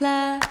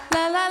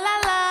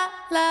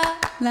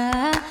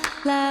La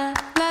la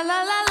la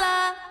la la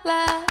la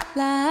la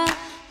la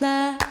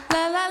la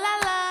la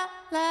la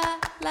la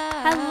la.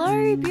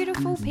 Hello,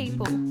 beautiful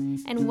people,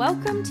 and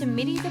welcome to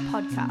MIDI the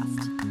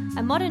Podcast,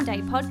 a modern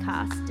day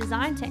podcast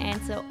designed to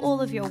answer all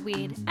of your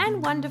weird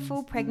and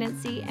wonderful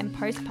pregnancy and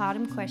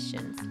postpartum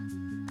questions.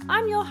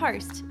 I'm your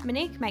host,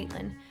 Monique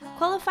Maitland,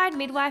 qualified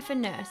midwife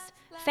and nurse,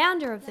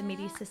 founder of the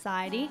MIDI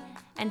Society,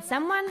 and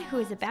someone who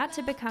is about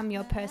to become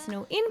your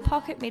personal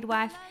in-pocket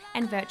midwife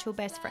and virtual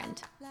best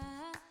friend.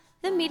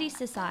 The MIDI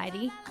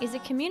Society is a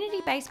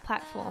community-based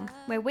platform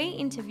where we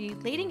interview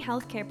leading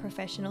healthcare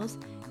professionals,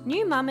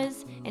 new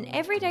mamas, and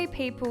everyday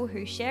people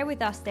who share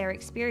with us their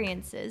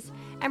experiences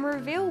and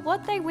reveal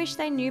what they wish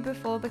they knew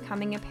before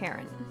becoming a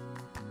parent.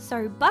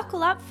 So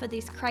buckle up for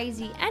this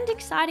crazy and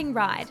exciting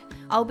ride.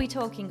 I'll be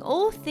talking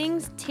all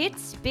things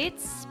tits,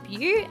 spits,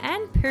 spew,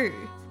 and poo.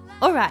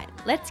 Alright,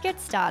 let's get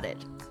started.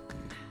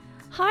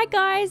 Hi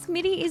guys,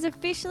 MIDI is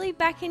officially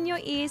back in your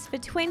ears for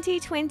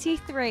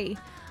 2023.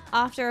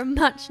 After a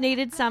much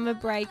needed summer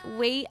break,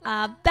 we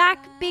are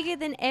back bigger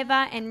than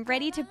ever and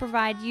ready to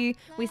provide you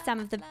with some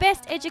of the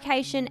best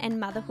education and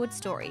motherhood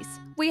stories.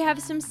 We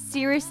have some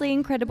seriously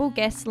incredible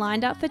guests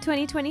lined up for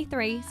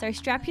 2023, so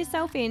strap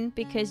yourself in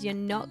because you're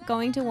not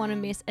going to want to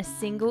miss a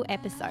single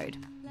episode.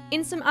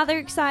 In some other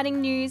exciting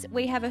news,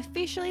 we have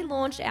officially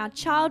launched our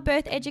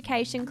childbirth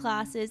education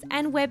classes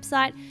and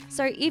website,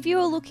 so if you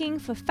are looking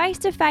for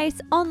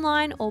face-to-face,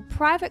 online or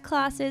private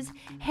classes,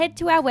 head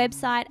to our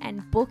website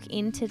and book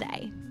in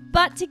today.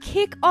 But to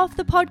kick off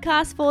the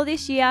podcast for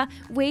this year,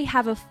 we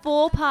have a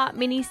 4-part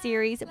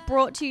mini-series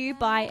brought to you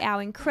by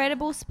our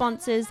incredible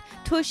sponsors,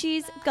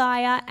 Tushy's,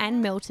 Gaia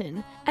and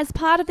Milton. As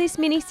part of this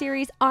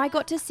mini-series, I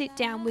got to sit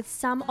down with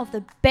some of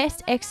the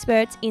best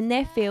experts in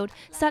their field,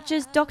 such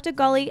as Dr.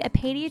 Golly, a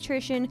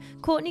paediatrician,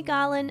 Courtney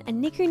Garland, a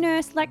NICU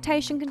nurse,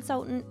 lactation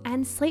consultant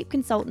and sleep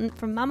consultant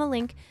from Mama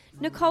Link,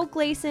 Nicole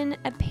Gleason,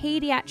 a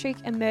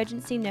paediatric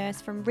emergency nurse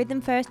from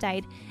Rhythm First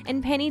Aid,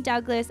 and Penny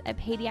Douglas, a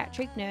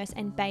paediatric nurse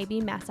and baby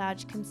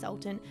massage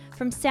consultant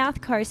from South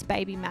Coast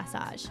Baby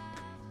Massage.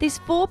 This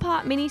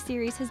 4-part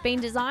mini-series has been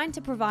designed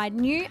to provide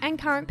new and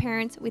current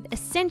parents with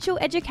essential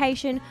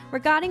education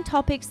regarding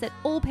topics that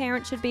all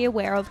parents should be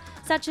aware of,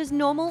 such as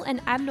normal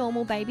and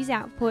abnormal baby's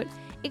output,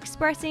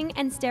 expressing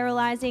and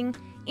sterilising,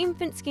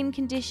 infant skin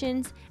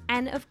conditions,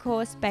 and of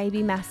course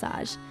baby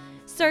massage.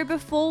 So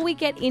before we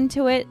get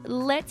into it,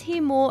 let's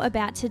hear more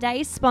about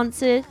today's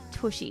sponsor,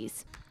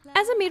 Tushy's.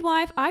 As a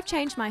midwife, I've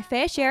changed my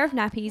fair share of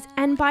nappies,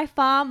 and by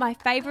far my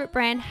favourite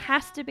brand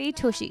has to be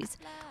Tushy's.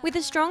 With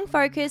a strong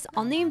focus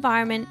on the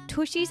environment,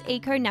 Tushy's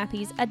Eco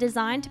Nappies are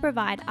designed to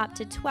provide up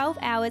to 12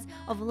 hours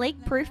of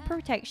leak-proof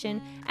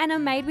protection and are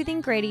made with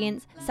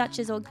ingredients such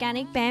as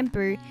organic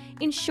bamboo,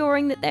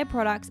 ensuring that their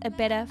products are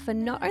better for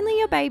not only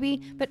your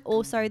baby, but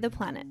also the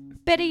planet.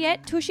 Better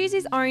yet, Tushy's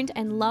is owned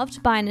and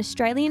loved by an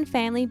Australian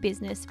family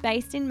business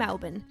based in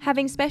Melbourne,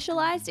 having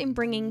specialised in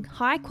bringing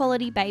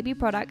high-quality baby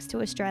products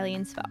to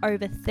Australians for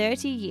over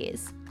 30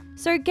 years.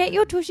 So get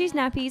your Tushy's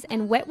nappies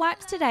and wet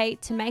wipes today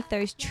to make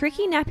those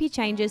tricky nappy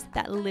changes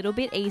that little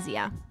bit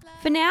easier.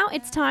 For now,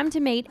 it's time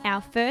to meet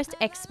our first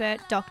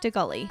expert, Dr.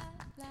 Golly.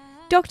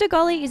 Dr.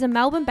 Golly is a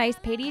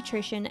Melbourne-based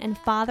paediatrician and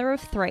father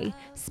of 3,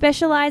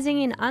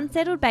 specialising in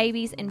unsettled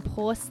babies and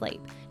poor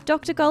sleep.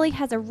 Dr. Golly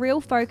has a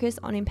real focus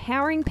on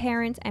empowering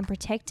parents and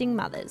protecting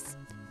mothers.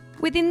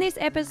 Within this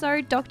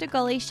episode, Dr.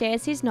 Golly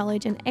shares his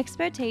knowledge and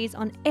expertise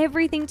on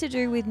everything to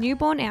do with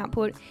newborn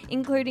output,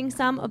 including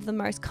some of the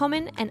most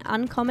common and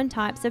uncommon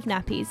types of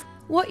nappies.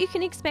 What you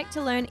can expect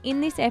to learn in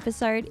this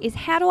episode is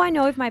how do I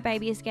know if my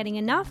baby is getting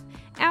enough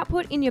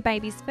output in your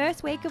baby's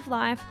first week of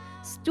life,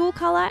 stool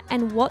colour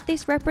and what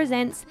this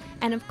represents,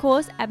 and of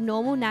course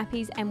abnormal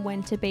nappies and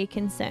when to be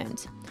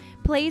concerned.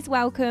 Please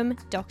welcome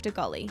Dr.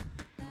 Golly.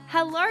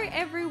 Hello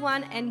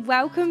everyone and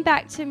welcome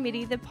back to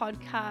MIDI the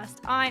podcast.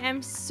 I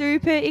am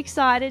super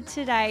excited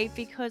today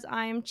because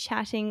I am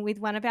chatting with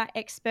one of our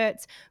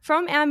experts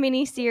from our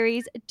mini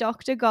series,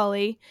 Dr.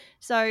 Golly.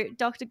 So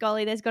Dr.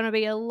 Golly, there's going to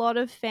be a lot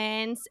of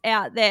fans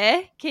out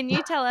there. Can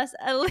you tell us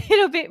a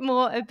little bit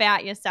more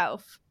about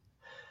yourself?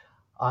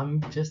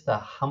 I'm just a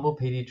humble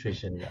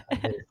pediatrician.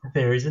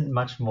 There isn't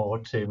much more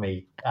to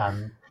me.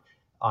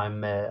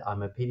 I'm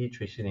a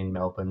pediatrician in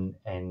Melbourne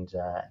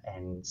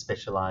and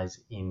specialise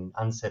in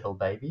unsettled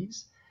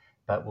babies,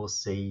 but we'll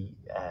see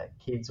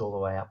kids all the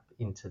way up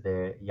into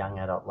their young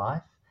adult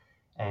life,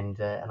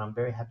 and I'm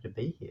very happy to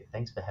be here.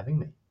 Thanks for having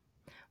me.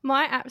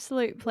 My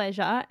absolute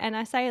pleasure. And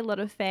I say a lot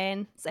of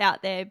fans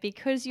out there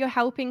because you're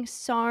helping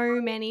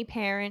so many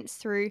parents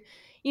through,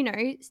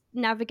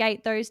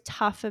 navigate those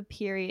tougher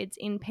periods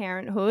in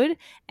parenthood.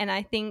 And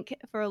I think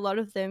for a lot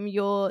of them,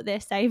 you're their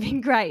saving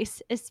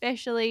grace,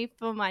 especially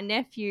for my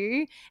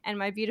nephew and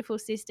my beautiful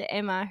sister,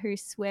 Emma, who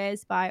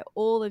swears by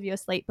all of your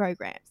sleep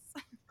programs.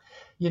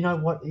 You know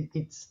what?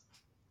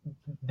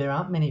 There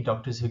aren't many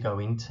doctors who go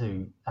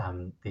into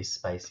this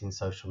space in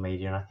social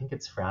media, and I think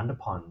it's frowned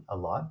upon a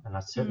lot, and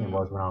I certainly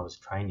was when I was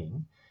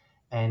training.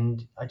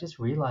 And I just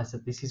realised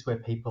that this is where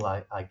people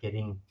are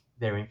getting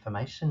their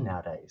information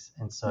nowadays.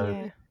 And so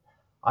Yeah.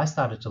 I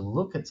started to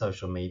look at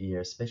social media,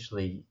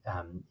 especially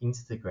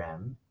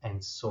Instagram,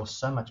 and saw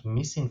so much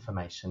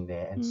misinformation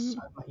there. And so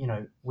Mm.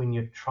 much, when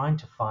you're trying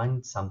to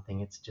find something,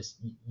 it's just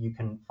you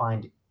can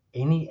find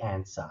any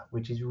answer,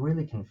 which is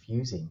really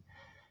confusing.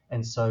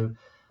 And so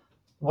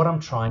what I'm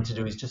trying to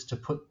do is just to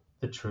put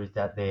the truth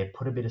out there,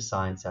 put a bit of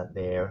science out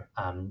there,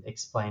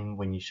 explain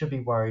when you should be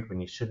worried, when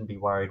you shouldn't be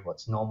worried,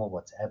 what's normal,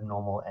 what's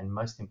abnormal, and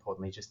most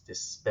importantly, just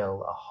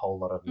dispel a whole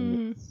lot of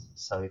Mm. myths.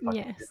 So if I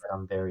can do Yes. that,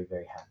 I'm very,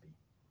 very happy.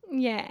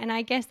 Yeah, and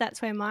I guess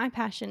that's where my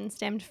passion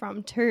stemmed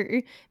from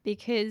too,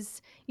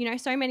 because,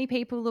 so many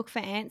people look for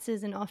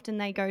answers and often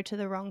they go to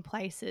the wrong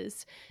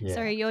places.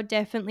 So Yeah. you're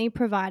definitely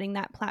providing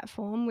that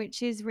platform,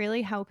 which is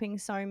really helping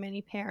so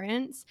many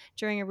parents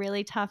during a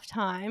really tough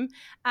time.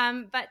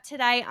 But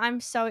today I'm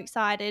so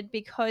excited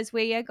because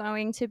we are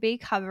going to be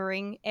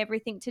covering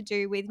everything to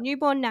do with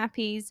newborn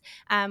nappies,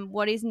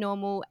 what is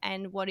normal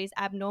and what is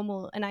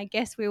abnormal. And I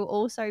guess we will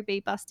also be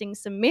busting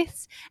some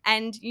myths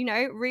and,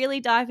 really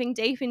diving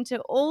deep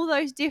into all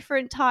those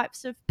different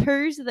types of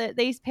poos that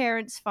these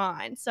parents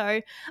find.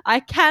 So I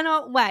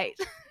cannot wait.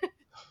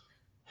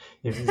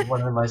 This is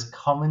one of the most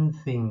common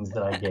things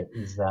that I get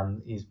is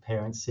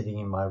parents sitting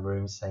in my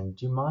room saying,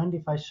 "Do you mind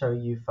if I show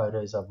you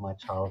photos of my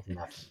child's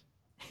nappy?"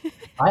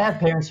 I have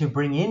parents who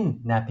bring in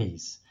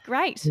nappies.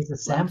 Great. Here's a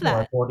Love sample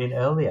I that. brought in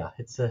earlier.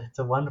 It's a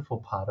wonderful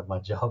part of my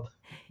job.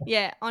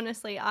 Yeah,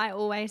 honestly, I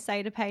always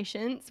say to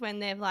patients when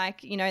they're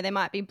like, there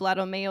might be blood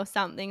on me or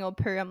something or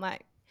poo, I'm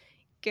like,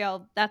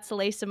 girl, that's the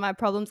least of my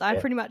problems. I've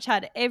Yeah, pretty much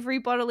had every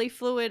bodily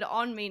fluid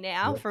on me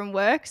now yeah. from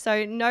work,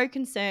 so no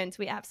concerns.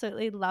 We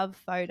absolutely love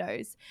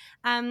photos.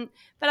 But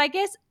I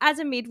guess as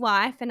a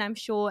midwife, and I'm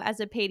sure as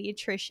a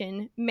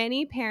pediatrician,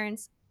 many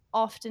parents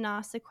often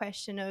ask the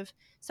question of,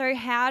 so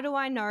how do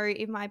I know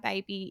if my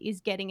baby is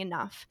getting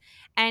enough?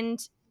 And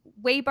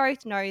we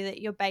both know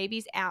that your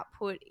baby's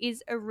output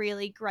is a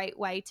really great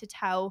way to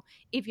tell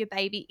if your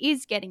baby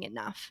is getting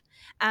enough.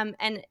 And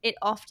it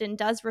often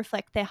does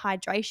reflect their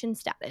hydration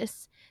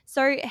status.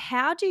 So,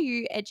 how do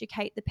you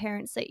educate the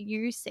parents that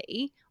you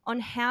see on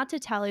how to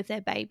tell if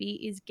their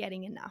baby is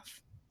getting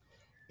enough?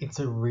 It's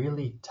a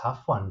really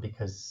tough one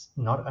because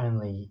not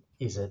only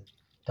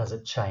does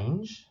it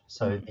change,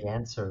 so Mm, the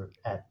answer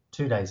at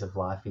 2 days of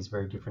life is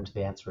very different to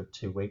the answer at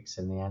 2 weeks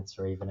and the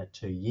answer even at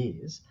 2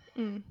 years.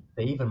 mm,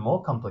 The even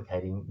more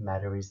complicating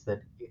matter is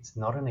that it's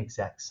not an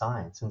exact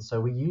science. And so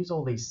we use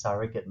all these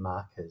surrogate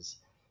markers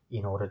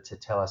in order to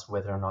tell us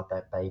whether or not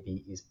that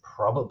baby is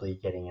probably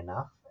getting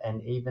enough.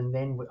 And even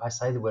then, I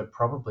say the word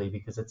probably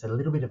because it's a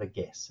little bit of a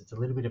guess, it's a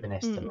little bit of an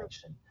mm,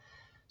 estimation.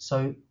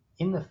 So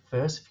in the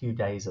first few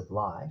days of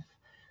life,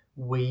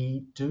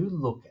 we do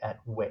look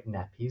at wet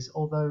nappies,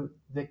 although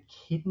the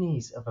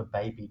kidneys of a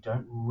baby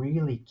don't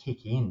really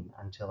kick in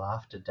until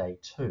after day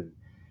 2.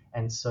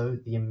 And so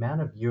the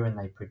amount of urine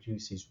they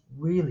produce is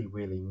really,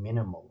 really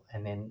minimal.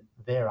 And then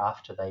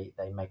thereafter,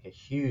 they make a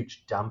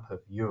huge dump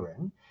of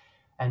urine.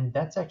 And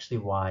that's actually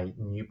why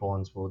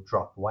newborns will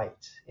drop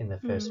weight in the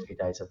first mm. few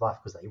days of life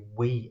because they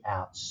wee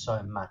out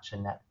so much,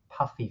 and that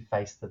puffy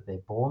face that they're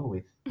born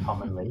with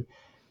commonly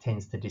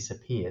tends to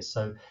disappear.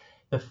 So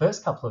the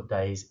first couple of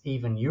days,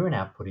 even urine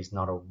output is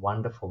not a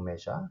wonderful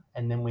measure.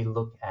 And then we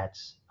look at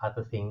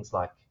other things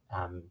like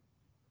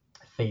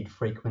feed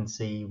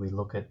frequency. We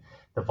look at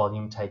the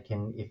volume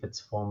taken, if it's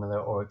formula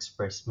or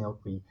express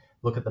milk. We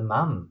look at the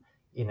mum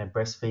in a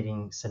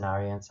breastfeeding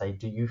scenario and say,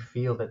 do you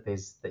feel that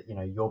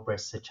your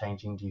breasts are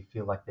changing? Do you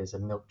feel like there's a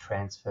milk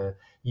transfer?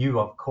 You,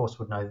 of course,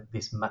 would know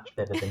this much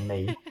better than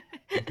me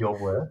with your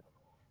work.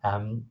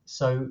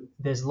 So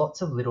there's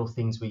lots of little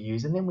things we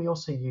use. And then we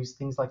also use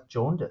things like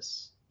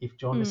jaundice. If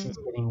jaundice is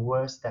Mm, getting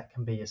worse, that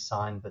can be a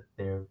sign that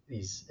there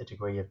is a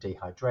degree of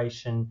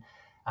dehydration,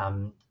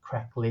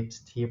 cracked lips,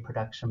 tear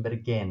production. But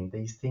again,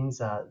 these things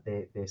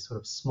they're sort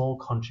of small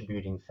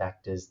contributing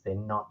factors. There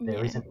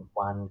yeah. isn't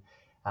one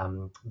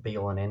be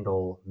all and end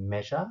all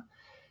measure.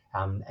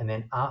 And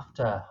then I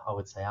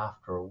would say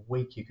after a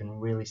week, you can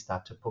really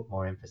start to put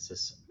more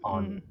emphasis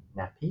on Mm,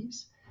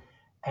 nappies.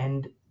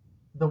 And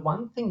the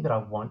one thing that I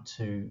want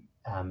to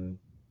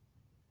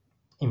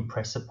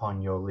impress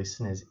upon your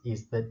listeners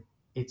is that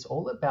it's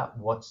all about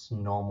what's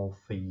normal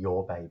for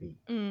your baby.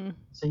 mm,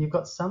 So you've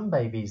got some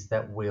babies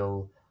that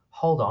will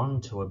hold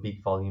on to a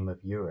big volume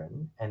of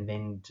urine and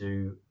then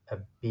do a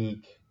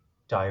big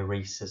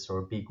diuresis or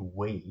a big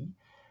wee,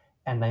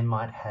 and they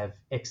might have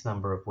X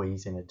number of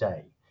wees in a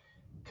day.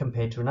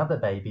 Compared to another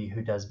baby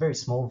who does very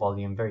small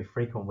volume, very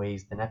frequent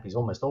wees, the nappy is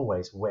almost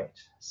always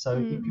wet.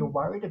 So if you're mm.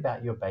 worried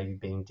about your baby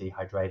being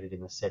dehydrated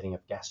in the setting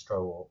of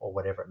gastro or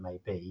whatever it may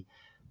be,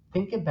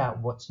 think about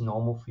what's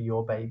normal for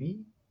your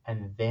baby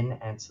and then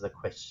answer the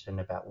question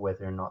about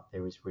whether or not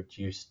there is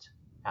reduced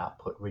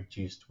output,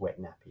 reduced wet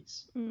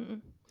nappies.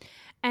 Mm.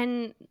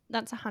 And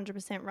that's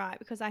 100% right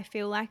because I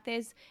feel like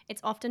it's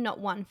often not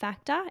one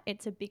factor,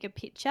 it's a bigger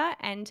picture.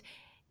 And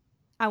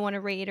I want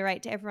to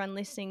reiterate to everyone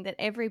listening that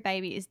every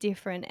baby is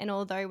different. And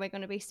although we're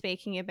going to be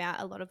speaking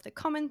about a lot of the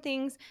common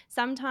things,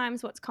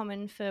 sometimes what's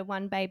common for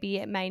one baby,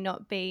 it may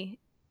not be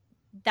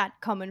that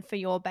common for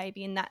your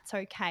baby, and that's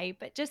okay.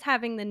 But just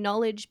having the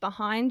knowledge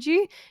behind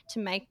you to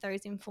make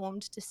those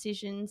informed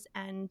decisions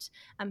and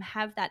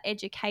have that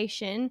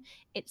education,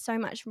 it's so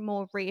much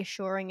more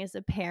reassuring as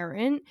a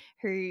parent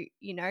who,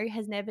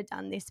 has never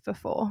done this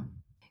before.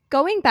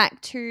 Going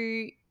back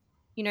to,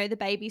 the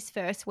baby's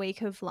first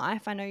week of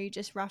life, I know you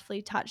just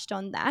roughly touched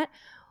on that.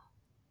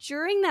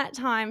 During that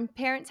time,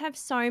 parents have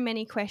so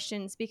many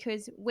questions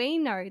because we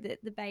know that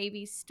the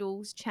baby's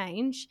stools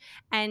change.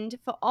 And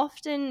for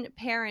often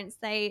parents,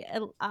 they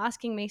are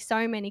asking me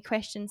so many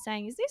questions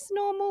saying, is this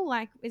normal?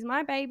 Like, is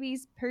my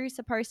baby's poo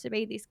supposed to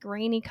be this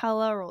greeny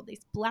color or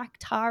this black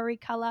tarry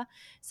color?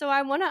 So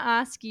I want to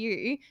ask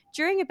you,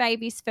 during a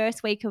baby's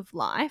first week of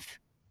life,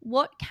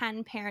 what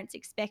can parents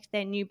expect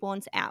their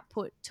newborn's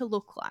output to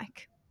look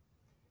like?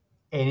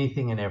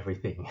 Anything and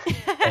everything,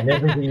 and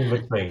everything in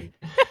between.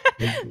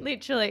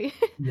 Literally.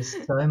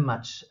 There's so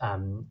much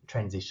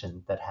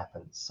transition that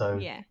happens. So,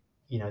 Yeah.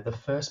 the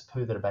first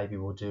poo that a baby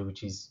will do,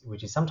 which is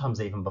sometimes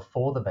even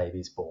before the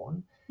baby's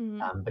born,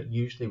 but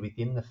usually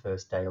within the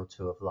first day or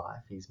two of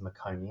life, is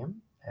meconium,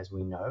 as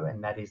we know,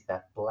 and that is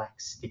that black,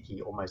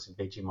 sticky, almost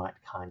Vegemite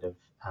kind of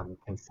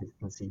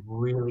consistency,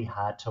 really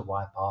hard to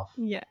wipe off.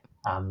 Yeah.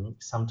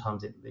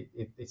 Sometimes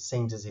it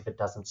seems as if it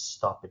doesn't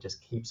stop; it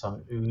just keeps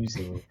on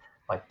oozing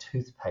like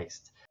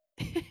toothpaste.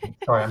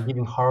 Sorry, I'm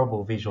giving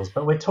horrible visuals,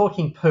 but we're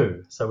talking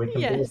poo, so we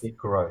can be a Yes. bit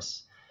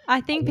gross.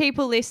 I think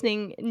people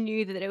listening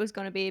knew that it was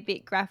going to be a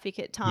bit graphic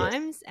at Yes.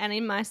 times. And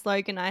in my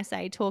slogan, I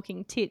say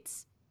talking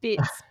tits,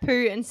 bits,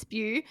 poo and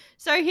spew.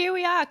 So here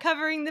we are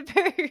covering the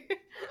poo.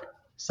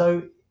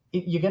 So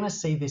you're going to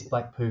see this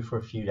black poo for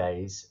a few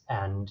days,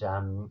 and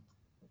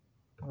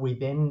we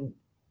then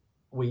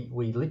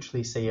we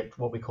literally see it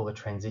what we call a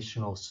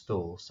transitional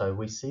stool. So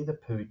we see the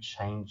poo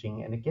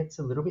changing, and it gets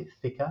a little bit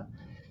thicker,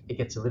 it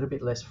gets a little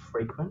bit less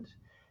frequent,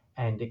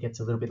 and it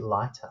gets a little bit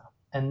lighter.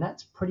 And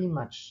that's pretty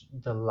much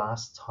the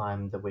last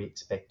time that we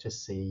expect to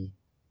see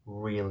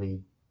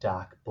really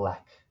dark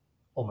black,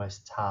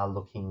 almost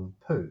tar-looking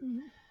poo.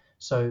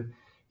 So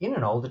in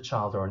an older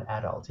child or an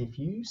adult, if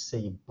you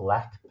see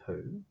black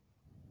poo,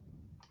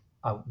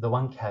 the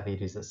one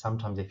caveat is that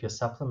sometimes if you're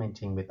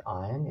supplementing with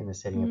iron in the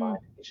setting of iron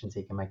deficiency,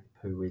 it can make the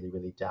poo really,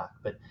 really dark.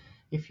 But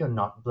if you're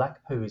not,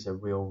 black poo is a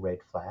real red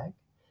flag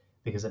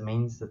because it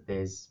means that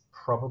there's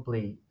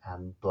probably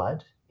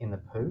blood in the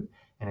poo,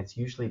 and it's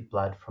usually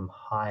blood from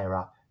higher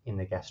up in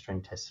the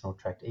gastrointestinal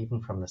tract,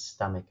 even from the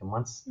stomach. And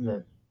once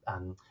the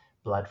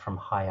blood from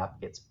high up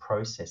gets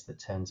processed, it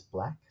turns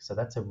black. So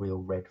that's a real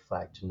red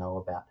flag to know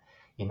about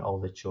in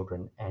older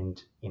children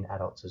and in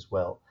adults as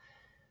well.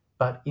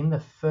 But in the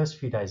first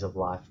few days of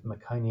life,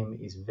 meconium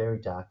is very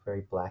dark,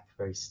 very black,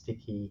 very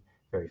sticky,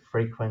 very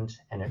frequent,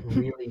 and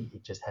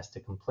it just has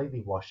to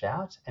completely wash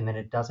out, and then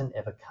it doesn't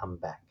ever come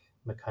back.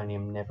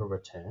 Meconium never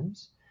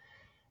returns.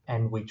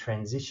 And we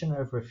transition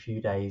over a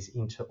few days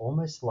into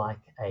almost like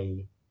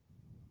a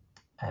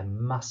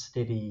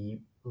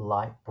mustardy,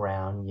 light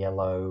brown,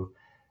 yellow,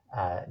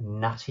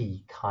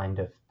 nutty kind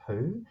of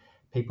poo.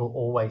 People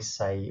always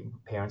say,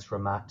 parents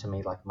remark to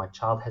me, like, my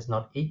child has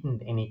not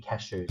eaten any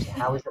cashews.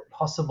 How is it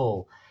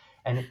possible?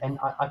 And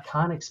I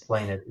can't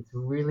explain it. It's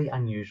really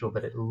unusual,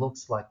 but it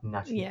looks like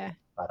nutty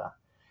butter.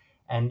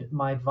 And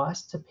my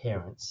advice to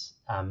parents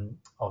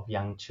of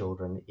young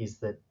children is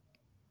that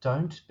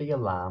don't be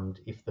alarmed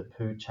if the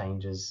poo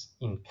changes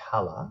in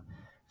colour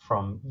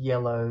from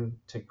yellow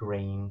to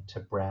green to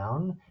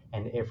brown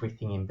and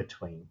everything in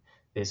between.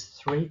 There's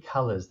 3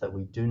 colours that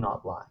we do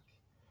not like,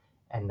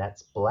 and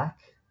that's black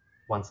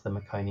once the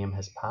meconium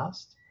has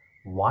passed,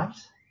 white,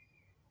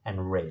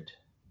 and red.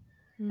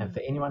 And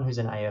for anyone who's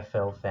an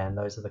AFL fan,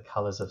 those are the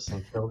colours of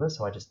St Kilda.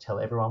 So I just tell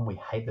everyone we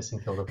hate the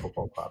St Kilda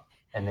Football Club,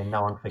 and then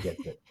no one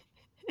forgets it.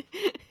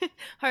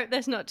 Hope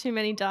there's not too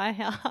many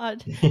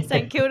die-hard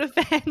St Kilda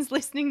fans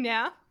listening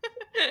now.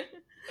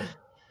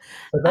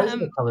 So those are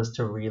the colours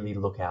to really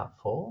look out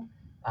for.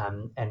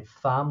 And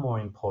far more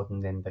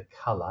important than the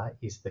colour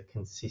is the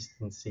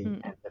consistency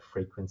and the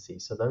frequency.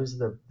 So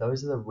those are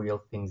the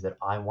real things that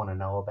I want to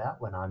know about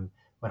when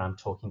I'm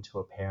talking to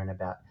a parent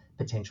about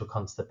potential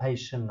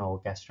constipation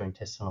or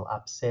gastrointestinal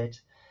upset.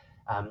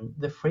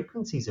 The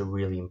frequency is a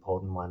really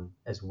important one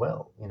as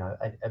well.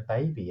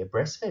 A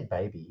breastfed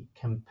baby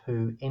can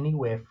poo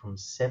anywhere from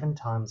 7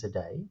 times a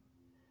day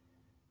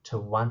to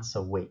once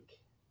a week.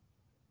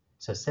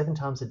 So 7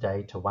 times a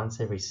day to once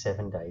every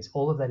 7 days.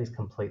 All of that is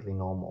completely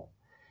normal.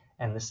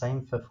 And the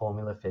same for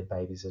formula-fed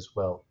babies as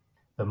well.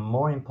 The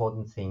more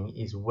important thing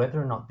is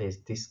whether or not there's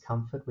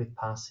discomfort with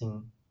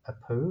passing a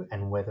poo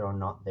and whether or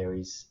not there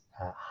is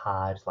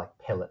hard, like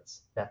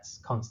pellets. That's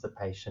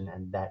constipation,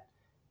 and that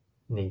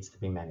needs to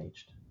be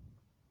managed.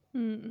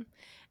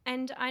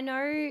 And I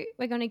know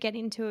we're going to get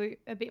into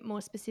a bit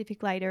more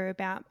specific later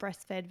about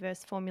breastfed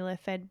versus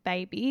formula-fed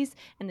babies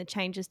and the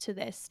changes to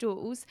their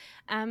stools.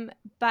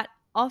 But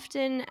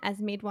often as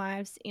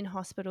midwives in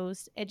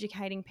hospitals,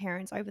 educating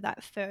parents over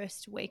that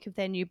first week of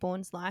their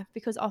newborn's life,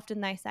 because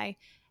often they say,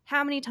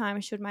 how many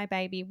times should my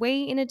baby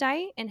wee in a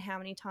day and how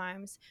many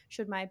times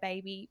should my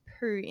baby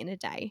poo in a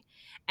day.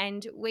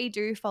 And we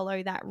do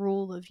follow that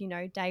rule of,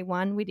 day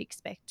one, we'd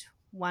expect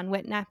one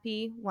wet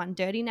nappy, one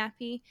dirty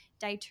nappy,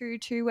 day two,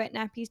 two wet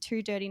nappies,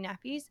 two dirty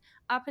nappies,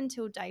 up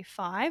until day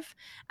 5.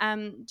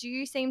 Do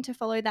you seem to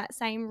follow that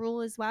same rule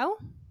as well?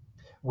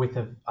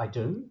 I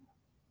do,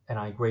 and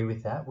I agree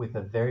with that, with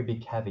a very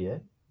big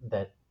caveat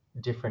that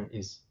different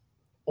is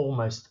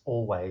almost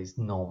always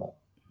normal.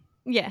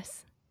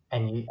 Yes.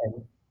 And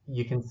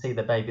you can see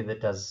the baby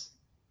that does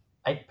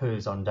 8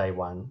 poos on day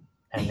one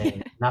and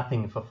then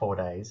nothing for 4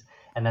 days,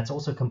 and that's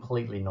also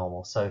completely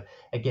normal. So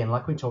again,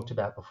 like we talked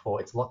about before,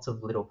 it's lots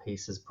of little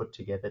pieces put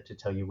together to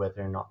tell you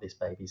whether or not this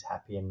baby's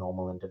happy and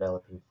normal and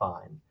developing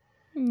fine.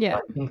 Yeah.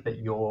 I think that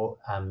your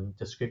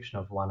description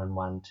of 1 on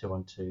 1, 2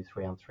 on 2,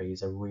 3 on 3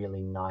 is a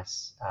really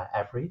nice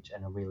average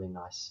and a really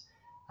nice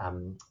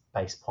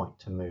base point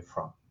to move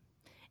from.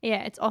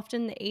 Yeah, it's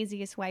often the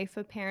easiest way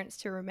for parents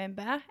to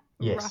remember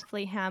Yes.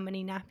 roughly how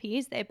many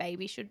nappies their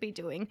baby should be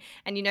doing.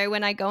 And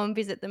when I go and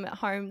visit them at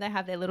home, they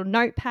have their little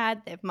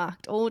notepad, they've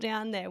marked all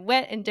down their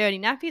wet and dirty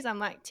nappies. I'm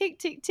like, tick,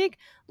 tick, tick,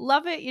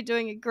 love it, you're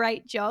doing a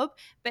great job.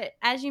 But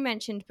as you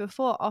mentioned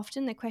before,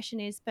 often the question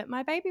is, but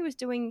my baby was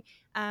doing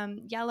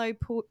yellow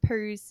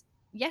poos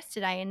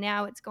yesterday and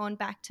now it's gone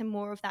back to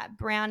more of that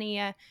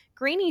brownier,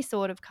 greeny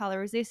sort of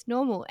color. Is this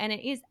normal? And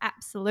it is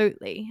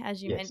absolutely,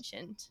 as you Yes.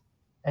 mentioned.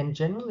 And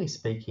generally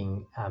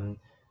speaking,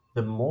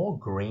 the more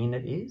green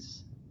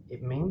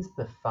it means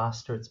the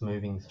faster it's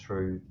moving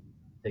through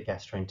the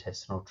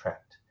gastrointestinal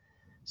tract.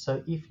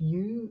 So if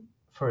you,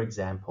 for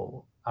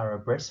example, are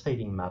a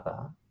breastfeeding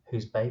mother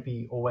whose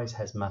baby always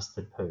has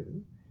mustard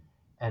poo,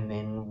 and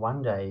then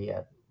one day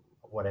at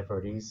whatever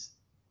it is,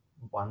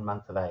 1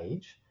 month of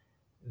age,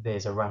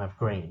 there's a run of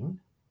green,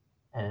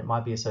 and it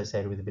might be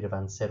associated with a bit of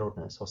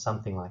unsettledness or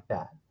something like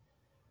that,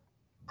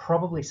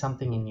 probably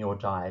something in your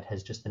diet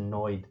has just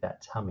annoyed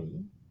that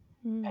tummy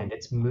and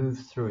it's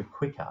moved through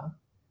quicker,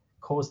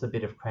 caused a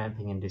bit of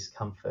cramping and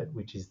discomfort,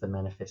 which is the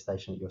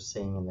manifestation that you're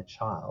seeing in the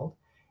child.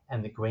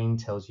 And the green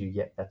tells you,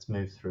 yep, that's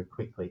moved through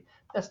quickly.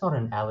 That's not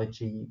an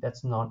allergy.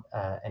 That's not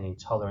an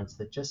intolerance.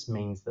 That just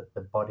means that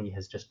the body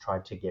has just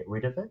tried to get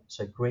rid of it.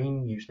 So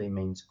green usually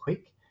means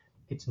quick.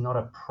 It's not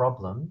a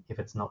problem if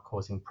it's not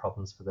causing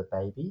problems for the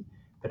baby,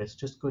 but it's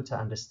just good to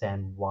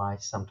understand why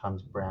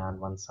sometimes brown,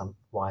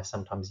 why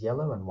sometimes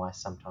yellow, and why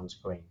sometimes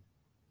green.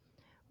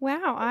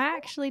 Wow, I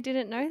actually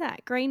didn't know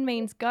that. Green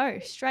means go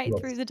straight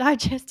through Yes. the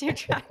digestive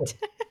tract.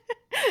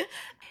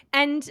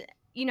 And,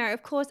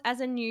 of course, as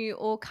a new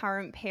or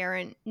current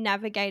parent,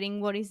 navigating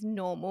what is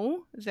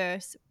normal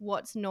versus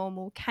what's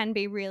normal can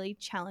be really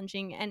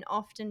challenging. And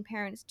often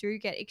parents do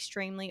get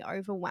extremely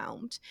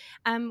overwhelmed.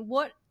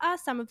 What are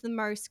some of the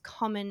most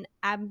common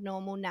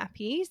abnormal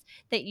nappies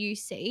that you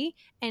see?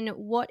 And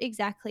what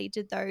exactly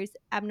do those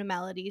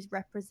abnormalities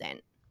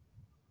represent?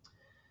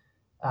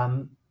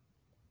 Um,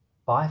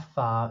 by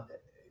far,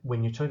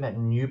 when you're talking about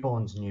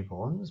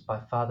newborns, by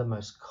far the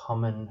most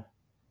common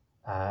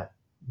uh,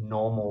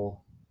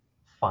 normal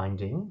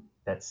finding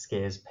that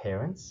scares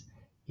parents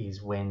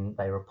is when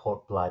they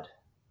report blood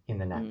in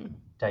the nappy,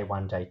 day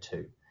 1, day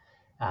 2.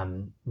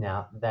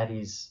 Now, that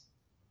is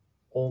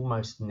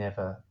almost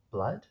never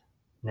blood.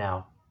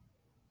 Now,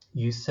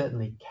 you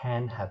certainly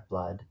can have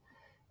blood,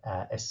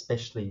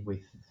 especially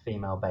with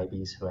female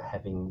babies who are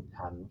having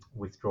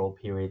withdrawal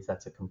periods.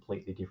 That's a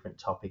completely different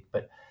topic.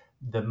 But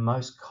the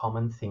most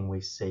common thing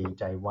we see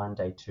day 1,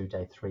 day 2,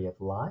 day 3 of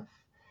life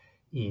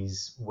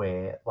is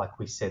where, like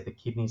we said, the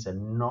kidneys are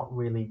not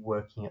really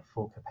working at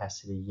full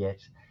capacity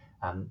yet.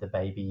 The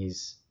baby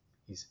is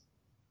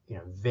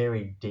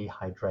very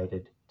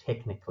dehydrated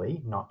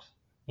technically, not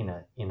in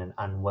an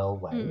unwell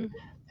way,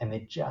 and they're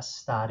just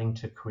starting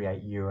to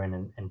create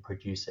urine and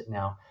produce it.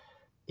 Now,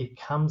 it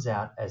comes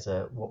out as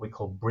a what we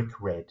call brick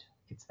red.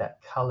 It's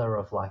that color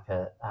of like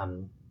a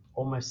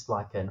almost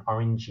like an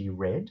orangey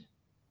red,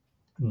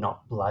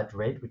 not blood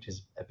red, which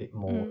is a bit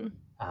more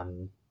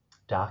um,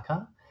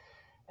 darker,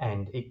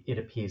 and it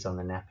appears on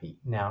the nappy.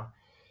 Now,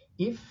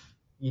 if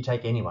you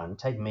take anyone,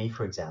 take me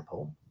for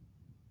example,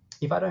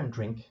 if I don't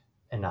drink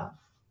enough,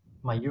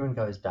 my urine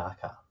goes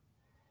darker.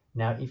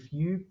 Now, if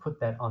you put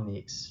that on the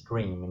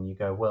extreme and you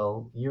go,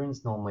 well,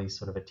 urine's normally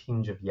sort of a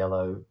tinge of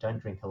yellow, don't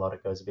drink a lot,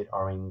 it goes a bit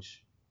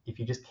orange. If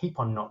you just keep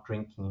on not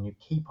drinking and you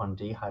keep on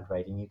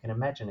dehydrating, you can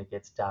imagine it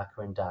gets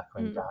darker and darker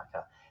and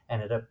darker,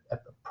 and it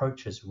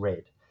approaches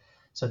red.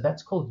 So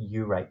that's called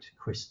urate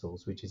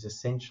crystals, which is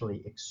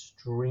essentially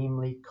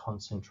extremely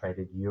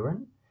concentrated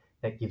urine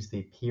that gives the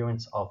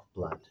appearance of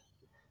blood.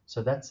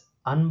 So that's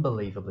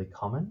unbelievably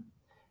common.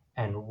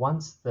 And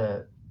once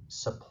the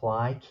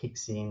supply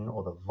kicks in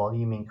or the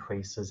volume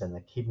increases and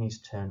the kidneys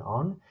turn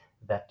on,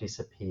 that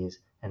disappears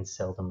and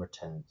seldom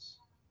returns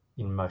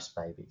in most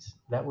babies.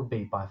 That would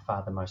be by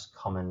far the most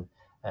common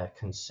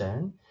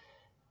concern.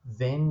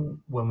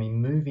 Then when we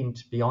move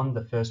into beyond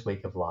the first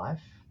week of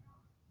life,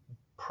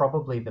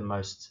 probably the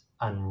most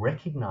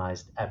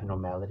unrecognized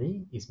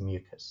abnormality is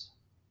mucus.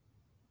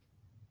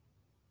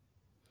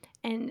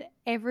 And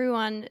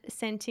everyone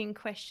sent in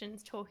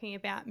questions talking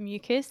about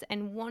mucus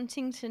and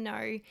wanting to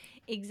know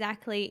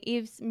exactly,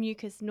 is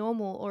mucus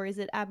normal or is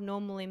it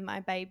abnormal in my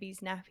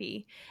baby's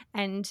nappy?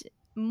 And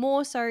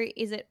more so,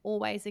 is it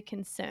always a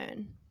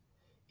concern?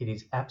 It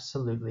is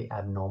absolutely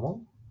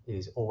abnormal. It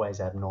is always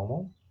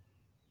abnormal.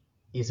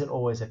 Is it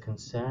always a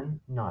concern?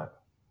 No.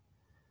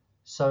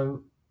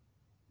 So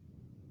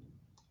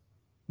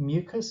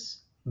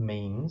mucus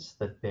means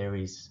that there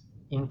is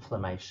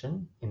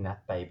inflammation in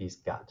that baby's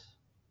gut.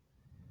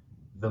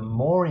 The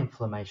more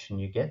inflammation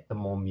you get, the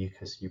more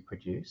mucus you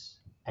produce.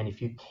 And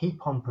if you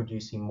keep on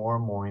producing more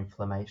and more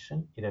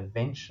inflammation, it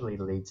eventually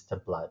leads to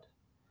blood.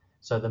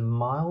 So the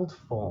mild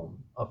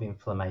form of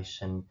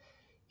inflammation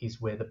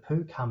is where the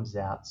poo comes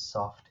out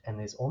soft and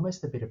there's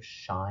almost a bit of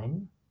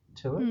shine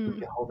to it. If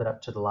you hold it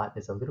up to the light,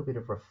 there's a little bit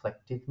of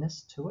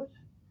reflectiveness to it.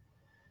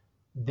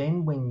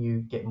 Then when you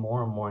get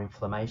more and more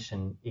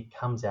inflammation, it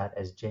comes out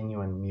as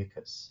genuine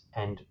mucus.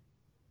 And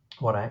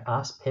what I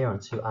ask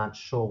parents who aren't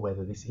sure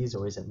whether this is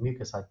or isn't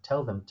mucus, I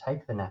tell them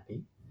take the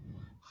nappy,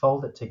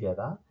 fold it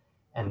together,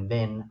 and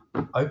then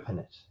open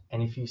it.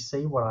 And if you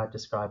see what I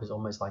describe as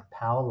almost like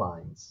power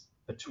lines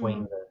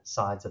between the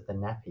sides of the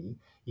nappy,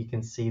 you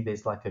can see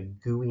there's like a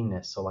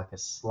gooiness or like a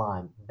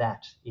slime.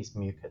 That is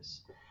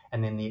mucus.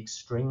 And then the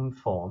extreme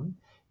form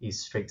is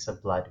streaks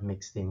of blood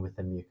mixed in with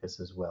the mucus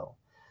as well.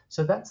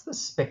 So that's the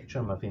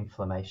spectrum of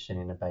inflammation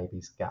in a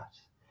baby's gut.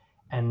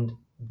 And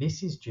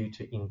this is due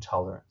to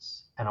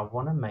intolerance. And I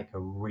want to make a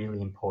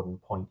really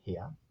important point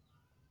here.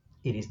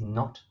 It is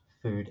not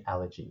food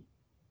allergy,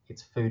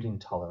 it's food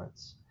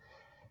intolerance.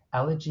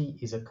 Allergy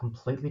is a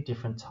completely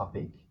different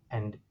topic,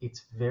 and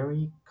it's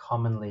very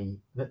commonly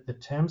that the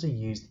terms are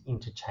used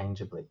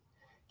interchangeably.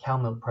 Cow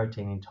milk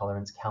protein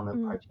intolerance, cow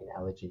milk protein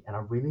allergy. And I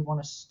really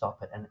want to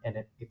stop it.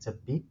 And it's a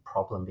big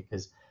problem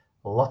because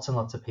lots and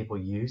lots of people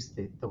use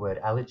the word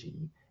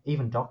allergy,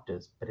 even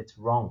doctors, but it's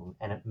wrong.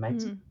 And it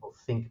makes people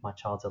think my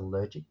child's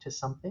allergic to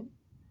something.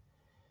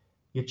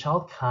 Your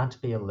child can't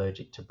be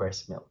allergic to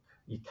breast milk.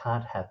 You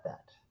can't have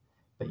that.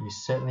 But you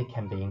certainly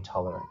can be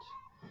intolerant.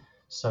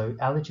 So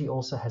allergy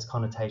also has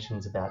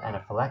connotations about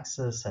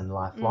anaphylaxis and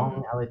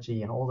lifelong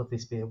allergy and all of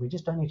this. We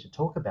just don't need to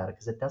talk about it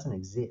because it doesn't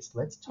exist.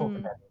 Let's talk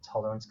about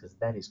intolerance because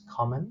that is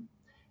common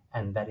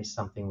and that is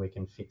something we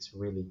can fix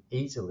really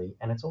easily.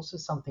 And it's also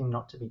something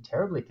not to be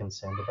terribly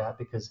concerned about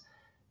because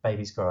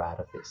babies grow out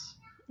of this.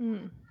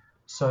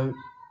 So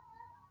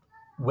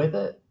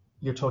whether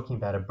you're talking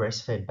about a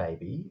breastfed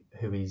baby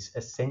who is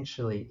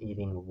essentially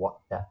eating what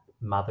that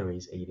mother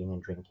is eating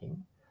and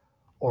drinking,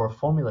 or a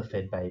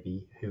formula-fed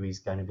baby who is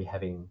going to be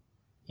having,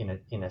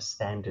 in a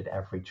standard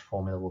average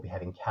formula, will be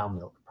having cow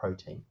milk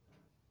protein.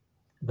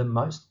 The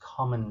most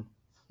common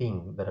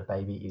thing that a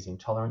baby is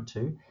intolerant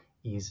to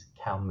is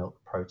cow milk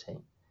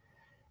protein.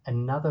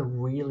 Another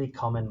really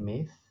common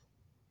myth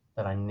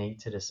that I need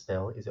to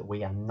dispel is that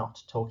we are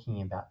not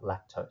talking about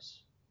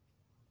lactose.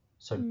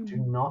 So do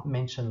not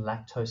mention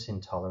lactose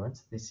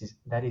intolerance.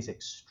 That is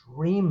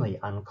extremely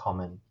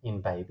uncommon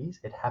in babies.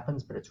 It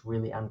happens, but it's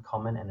really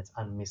uncommon and it's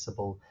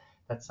unmissable.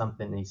 That's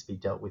something that needs to be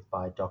dealt with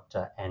by a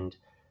doctor, and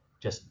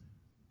just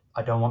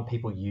I don't want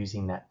people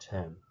using that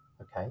term.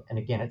 Okay. And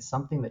again, it's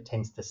something that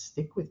tends to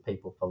stick with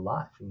people for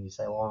life. And you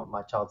say, well,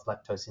 my child's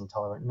lactose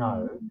intolerant.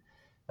 No,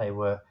 they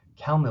were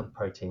cow milk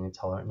protein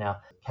intolerant. Now,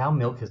 cow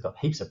milk has got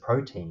heaps of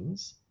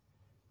proteins.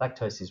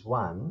 Lactose is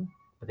one,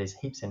 but there's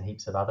heaps and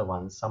heaps of other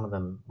ones. Some of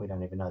them, we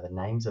don't even know the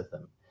names of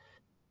them.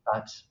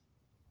 But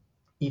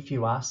if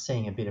you are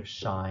seeing a bit of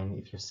shine,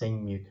 if you're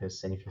seeing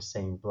mucus and if you're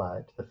seeing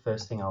blood, the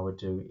first thing I would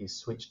do is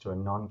switch to a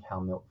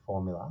non-cow milk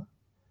formula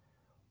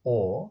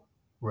or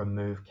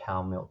remove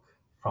cow milk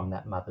from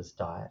that mother's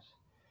diet.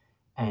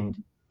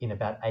 And in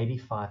about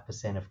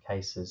 85% of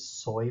cases,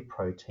 soy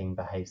protein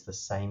behaves the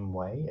same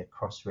way. It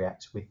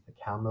cross-reacts with the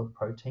cow milk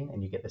protein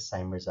and you get the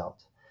same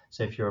result.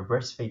 So if you're a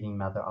breastfeeding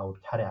mother, I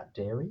would cut out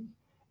dairy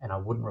and I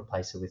wouldn't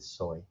replace it with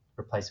soy.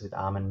 Replace it with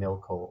almond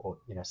milk or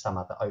some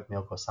other oat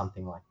milk or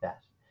something like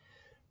that.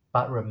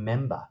 But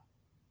remember,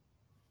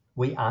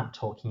 we aren't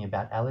talking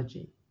about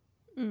allergy.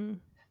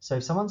 So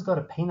if someone's got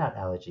a peanut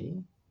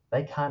allergy,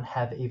 they can't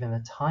have even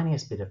the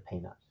tiniest bit of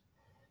peanut.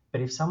 But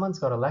if someone's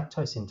got a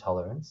lactose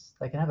intolerance,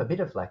 they can have a bit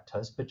of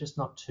lactose, but just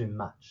not too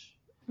much.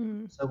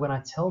 So when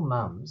I tell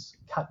mums,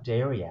 cut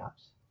dairy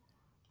out,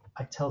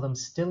 I tell them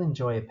still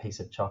enjoy a piece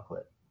of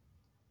chocolate.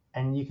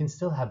 And you can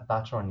still have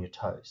butter on your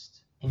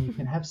toast. And you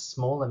can have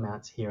small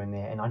amounts here and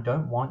there. And I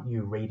don't want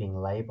you reading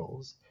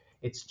labels.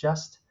 It's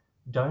just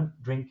don't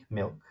drink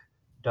milk,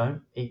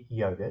 don't eat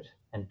yogurt,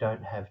 and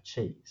don't have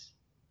cheese.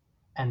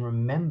 And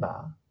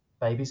remember,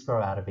 babies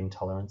grow out of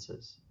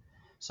intolerances.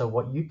 So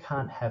what you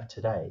can't have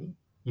today,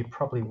 you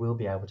probably will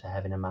be able to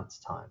have in a month's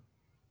time.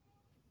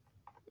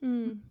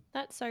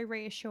 That's so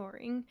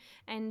reassuring.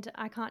 And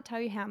I can't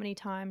tell you how many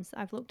times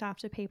I've looked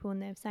after people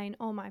and they've saying,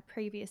 oh, my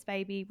previous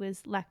baby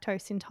was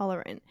lactose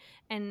intolerant.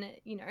 And,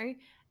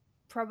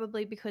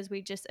 probably because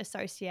we just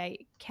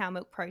associate cow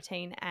milk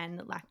protein and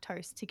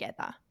lactose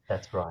together.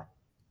 That's right.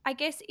 I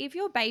guess if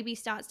your baby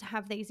starts to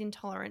have these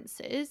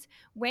intolerances,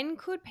 when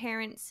could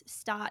parents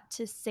start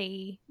to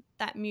see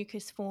that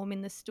mucus form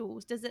in the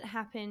stools? Does it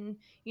happen,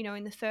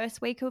 in the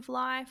first week of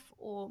life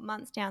or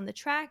months down the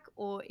track,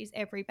 or is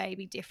every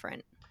baby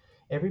different?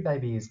 Every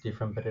baby is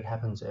different, but it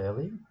happens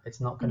early.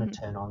 It's not going to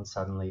Mm-hmm. turn on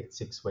suddenly at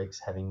 6 weeks,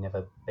 having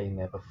never been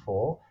there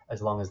before,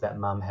 as long as that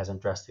mum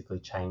hasn't drastically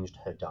changed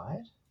her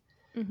diet.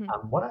 Mm-hmm.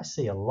 What I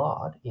see a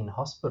lot in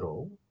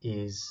hospital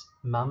is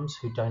mums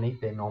who don't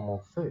eat their normal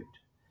food.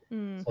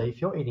 Mm. So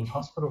if you're eating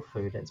hospital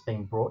food and it's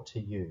being brought to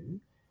you,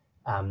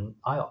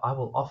 I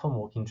will often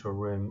walk into a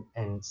room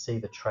and see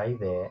the tray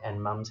there,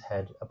 and mum's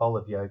had a bowl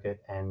of yogurt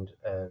and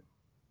a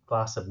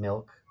glass of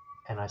milk,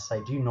 and I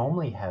say, "Do you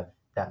normally have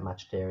that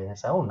much dairy?" And they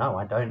say, "Oh no,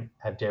 I don't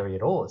have dairy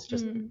at all. It's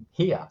just Mm.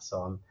 here,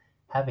 so I'm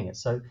having it."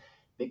 So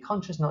be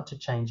conscious not to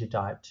change your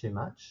diet too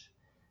much.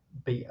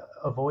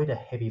 Avoid a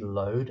heavy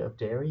load of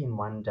dairy in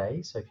one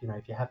day. So if you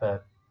have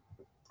a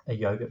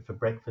yogurt for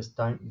breakfast,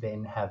 don't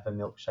then have a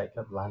milkshake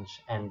at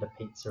lunch and a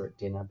pizza at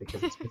dinner,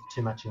 because it's just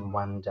too much in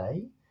one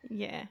day.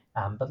 Yeah.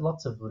 But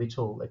lots of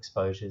little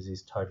exposures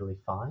is totally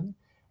fine.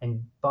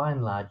 And by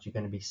and large, you're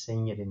going to be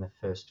seeing it in the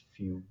first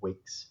few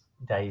weeks,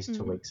 days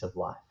to Mm. weeks of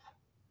life.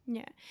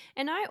 Yeah.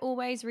 And I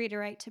always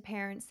reiterate to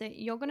parents that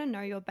you're going to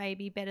know your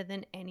baby better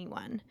than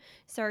anyone.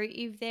 So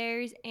if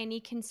there's any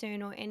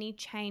concern or any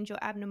change or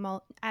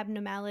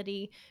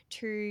abnormality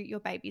to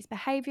your baby's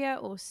behavior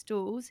or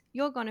stools,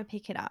 you're going to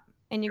pick it up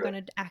and you're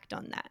going to act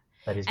on that.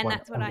 That is And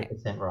that's what I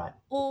 100% right.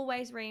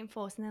 always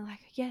reinforce. And they're like,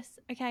 yes,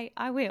 okay,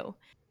 I will.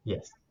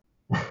 Yes.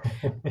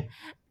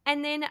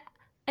 And then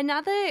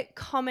another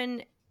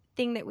common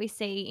thing that we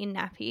see in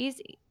nappies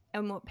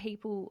and what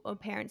people or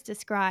parents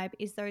describe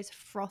is those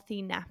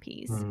frothy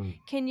nappies. Mm,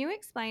 Can you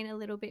explain a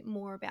little bit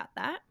more about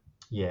that?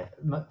 yeah.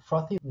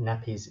 Frothy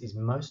nappies is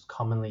most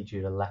commonly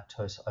due to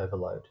lactose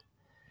overload.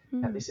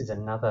 Now, Hmm. this is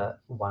another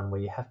one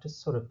where you have to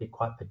sort of be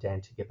quite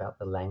pedantic about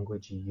the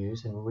language you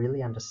use and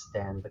really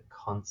understand the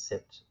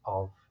concept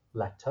of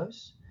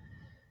lactose.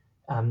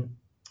 Um,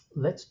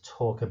 let's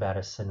talk about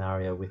a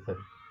scenario with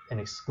an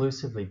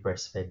exclusively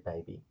breastfed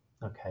baby,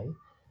 okay?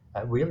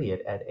 Really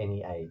at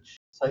any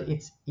age. So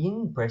it's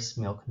in breast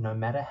milk no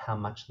matter how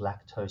much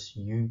lactose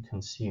you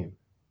consume.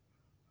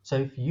 So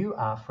if you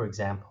are, for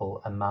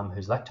example, a mum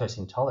who's lactose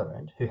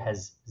intolerant, who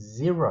has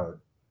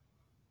zero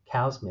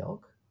cow's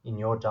milk in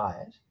your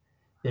diet,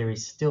 there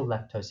is still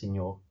lactose in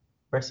your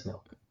breast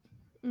milk,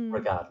 Mm.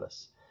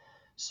 regardless.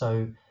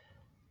 So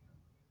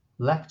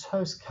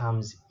lactose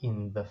comes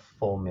in the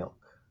foremilk.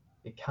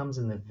 It comes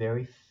in the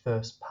very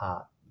first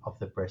part of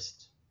the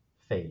breast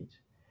feed,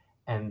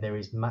 and there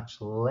is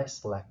much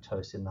less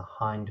lactose in the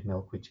hind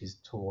milk, which is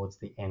towards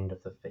the end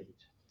of the feed.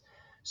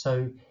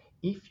 So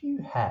if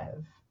you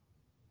have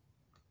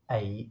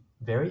a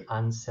very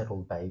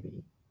unsettled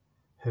baby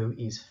who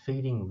is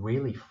feeding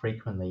really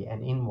frequently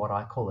and in what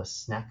I call a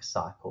snack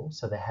cycle,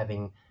 so they're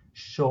having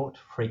short,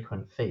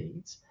 frequent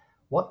feeds,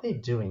 what they're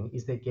doing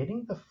is they're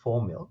getting the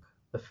foremilk,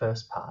 the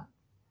first part,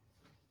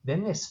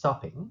 then they're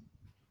stopping,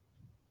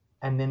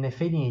 and then they're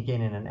feeding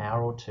again in an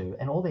hour or two,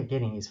 and all they're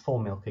getting is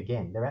foremilk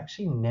again. They're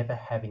actually never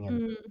having a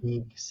Mm.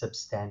 big,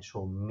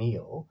 substantial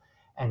meal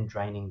and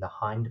draining the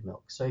hind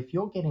milk. So if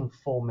you're getting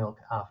foremilk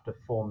after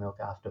foremilk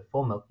after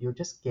foremilk, you're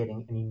just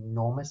getting an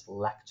enormous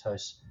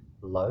lactose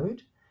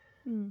load.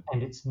 Mm.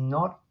 And it's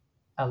not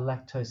a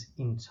lactose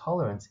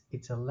intolerance,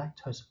 it's a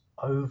lactose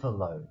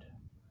overload.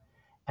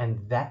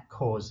 And that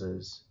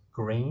causes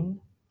green,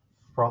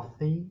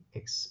 frothy,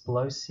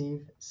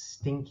 explosive,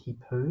 stinky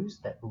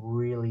poos that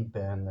really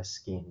burn the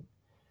skin.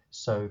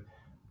 So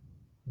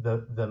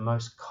the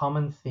most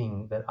common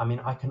thing that, I mean,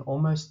 I can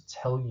almost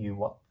tell you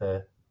what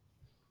the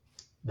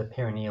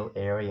perineal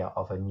area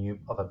of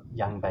a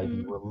young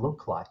baby Mm. will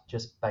look like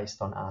just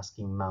based on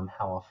asking mum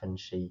how often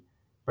she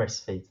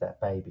breastfeeds that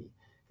baby.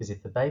 Because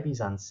if the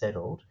baby's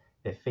unsettled,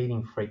 they're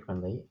feeding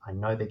frequently, I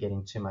know they're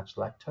getting too much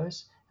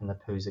lactose, and the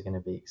poos are going to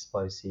be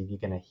explosive. You're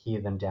going to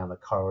hear them down the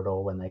corridor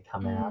when they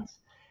come Mm. out,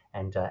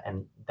 and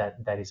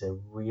that is a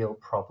real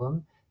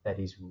problem that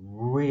is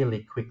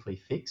really quickly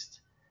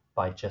fixed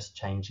by just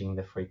changing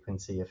the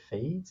frequency of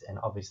feeds. And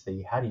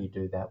obviously, how do you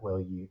do that?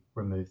 Well, you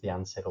remove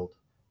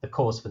the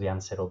cause for the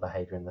unsettled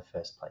behavior in the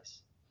first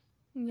place.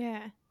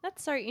 Yeah,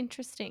 that's so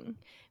interesting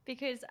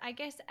because I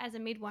guess as a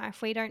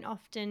midwife, we don't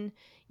often,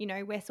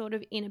 we're sort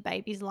of in a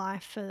baby's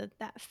life for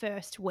that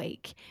first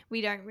week. We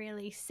don't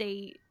really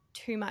see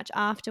too much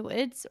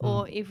afterwards, Mm.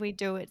 or if we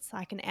do, it's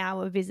like an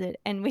hour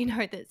visit. And we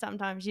know that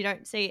sometimes you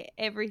don't see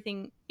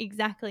everything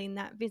exactly in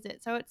that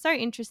visit. So it's so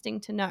interesting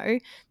to know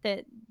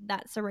that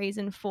that's the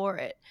reason for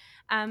it.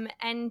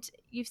 And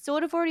you've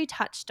sort of already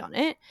touched on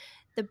it,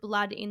 the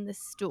blood in the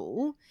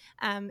stool.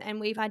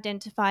 And we've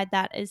identified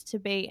that as to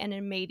be an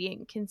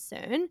immediate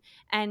concern.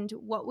 And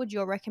what would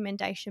your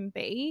recommendation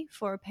be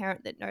for a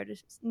parent that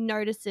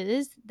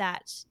notices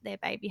that their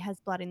baby has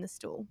blood in the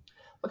stool?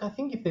 Look, I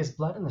think if there's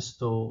blood in the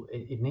stool,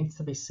 it needs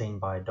to be seen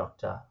by a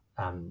doctor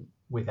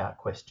without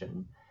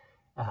question.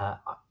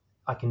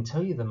 I can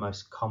tell you the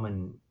most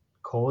common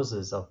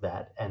causes of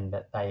that, and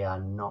that they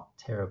are not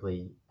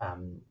terribly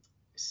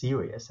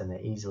serious and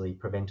they're easily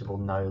preventable,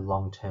 no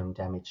long-term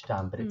damage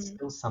done, but it's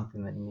still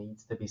something that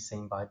needs to be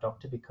seen by a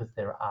doctor because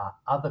there are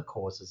other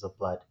causes of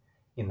blood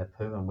in the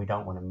poo and we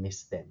don't want to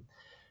miss them.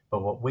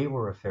 But what we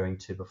were referring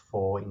to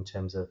before in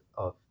terms of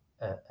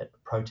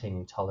protein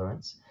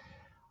intolerance,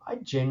 I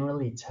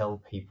generally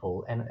tell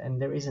people,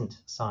 and there isn't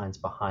science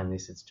behind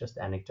this, it's just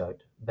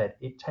anecdote, that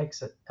it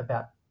takes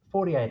about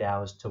 48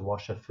 hours to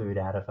wash a food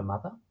out of a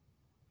mother,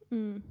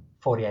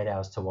 48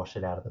 hours to wash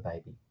it out of the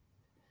baby.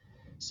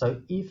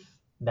 So if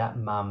that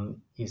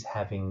mum is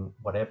having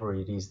whatever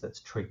it is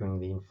that's triggering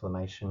the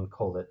inflammation,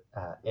 call it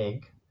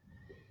egg,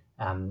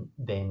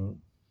 then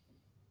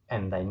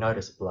and they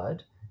notice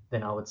blood,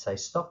 then I would say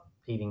stop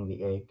eating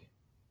the egg,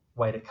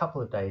 wait a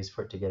couple of days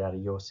for it to get out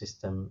of your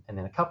system, and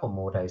then a couple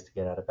more days to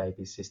get out of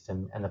baby's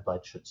system, and the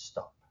blood should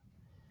stop.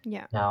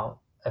 Yeah. Now,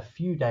 a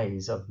few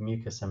days of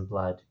mucus and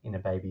blood in a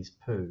baby's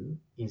poo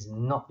is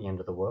not the end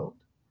of the world,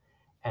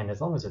 and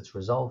as long as it's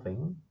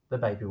resolving, the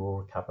baby will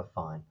recover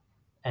fine.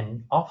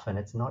 And often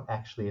it's not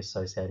actually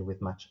associated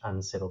with much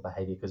unsettled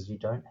behavior because you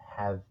don't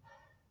have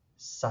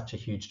such a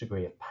huge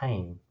degree of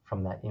pain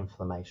from that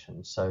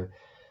inflammation. So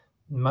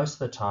most of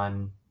the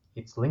time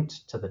it's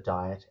linked to the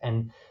diet.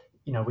 And,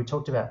 you know, we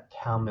talked about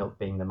cow milk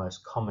being the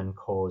most common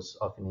cause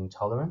of an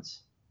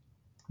intolerance,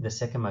 the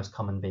second most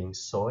common being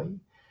soy,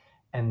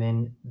 and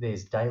then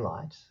there's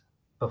daylight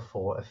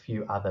before a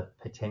few other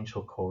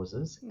potential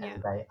causes,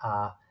 and they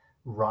are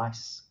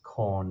rice,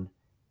 corn,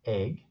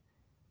 egg,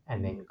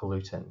 and then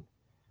gluten.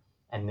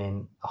 And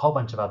then a whole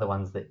bunch of other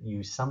ones that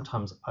you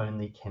sometimes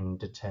only can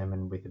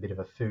determine with a bit of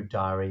a food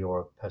diary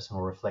or a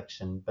personal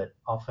reflection. But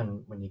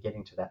often when you're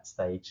getting to that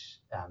stage,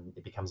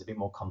 it becomes a bit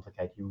more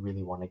complicated. You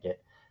really want to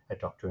get a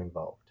doctor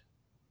involved.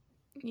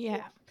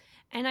 Yeah.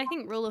 And I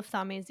think rule of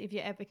thumb is if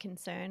you're ever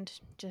concerned,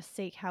 just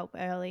seek help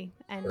early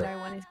and no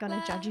one is going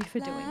to judge you for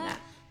doing that.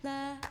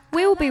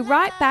 We will be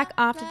right back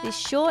after this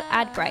short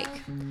ad break.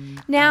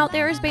 Now,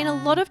 there has been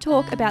a lot of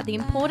talk about the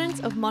importance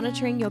of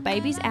monitoring your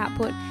baby's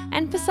output,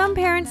 and for some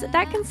parents,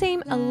 that can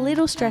seem a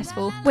little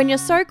stressful when you're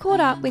so caught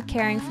up with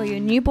caring for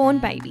your newborn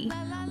baby.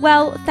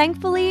 Well,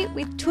 thankfully,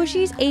 with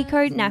Tushy's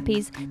Eco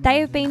nappies, they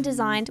have been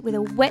designed with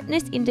a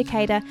wetness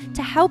indicator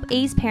to help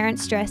ease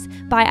parents' stress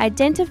by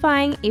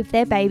identifying if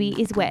their baby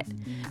is wet.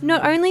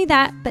 Not only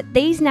that, but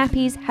these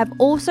nappies have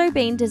also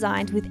been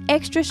designed with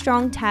extra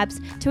strong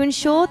tabs to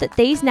ensure that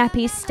these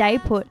nappies stay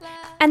put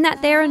and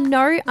that there are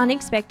no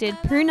unexpected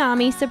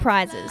Poonami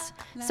surprises.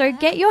 So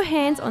get your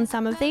hands on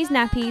some of these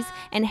nappies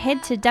and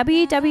head to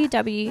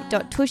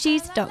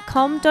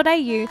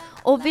www.tushys.com.au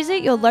or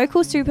visit your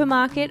local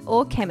supermarket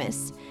or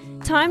chemist.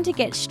 Time to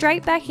get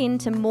straight back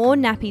into more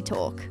nappy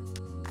talk.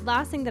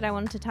 Last thing that I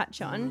wanted to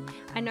touch on,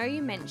 I know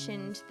you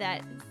mentioned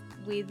that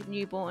with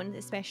newborns,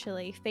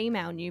 especially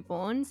female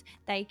newborns,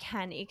 they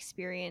can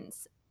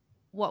experience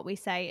what we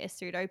say a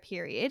pseudo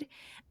period.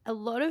 A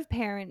lot of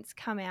parents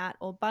come out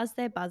or buzz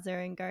their buzzer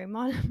and go,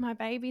 my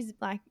baby's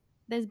like,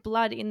 there's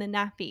blood in the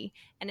nappy.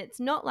 And it's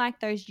not like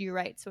those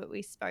urates that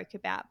we spoke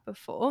about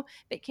before.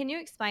 But can you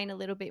explain a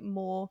little bit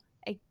more,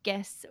 I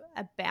guess,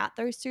 about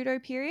those pseudo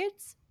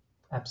periods?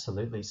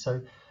 Absolutely.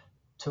 So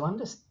to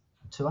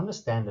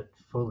understand it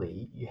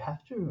fully, you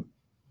have to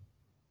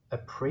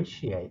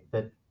appreciate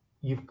that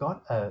you've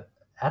got an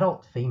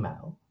adult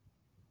female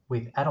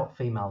with adult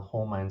female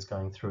hormones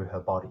going through her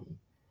body,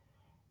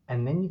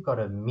 and then you've got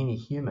a mini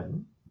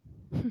human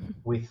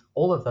with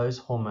all of those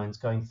hormones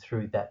going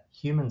through that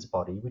human's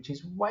body, which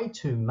is way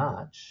too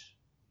much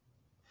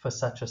for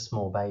such a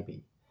small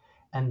baby.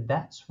 And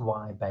that's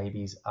why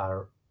babies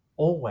are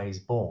always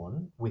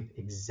born with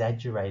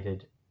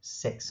exaggerated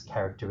sex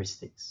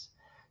characteristics.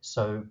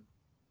 So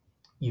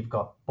you've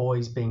got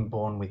boys being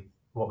born with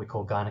what we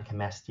call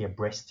gynecomastia,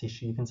 breast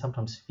tissue. You can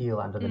sometimes feel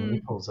under the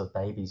nipples of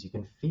babies, you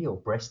can feel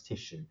breast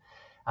tissue,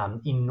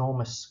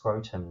 enormous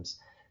scrotums,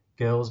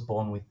 girls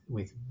born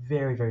with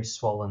very, very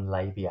swollen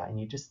labia. And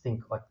you just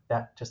think like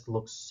that just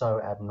looks so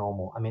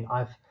abnormal. I mean,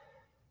 I've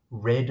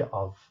read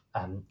of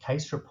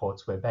case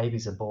reports where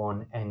babies are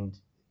born and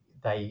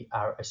they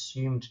are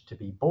assumed to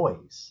be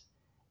boys.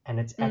 And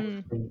it's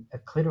actually a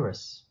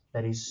clitoris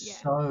that is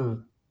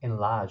so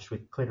enlarged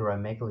with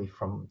clitoromegaly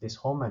from this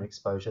hormone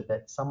exposure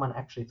that someone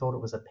actually thought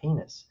it was a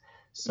penis.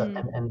 So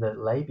and the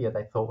labia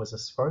they thought was a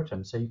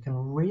scrotum. So you can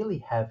really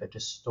have a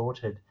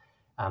distorted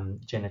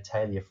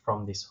genitalia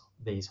from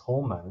these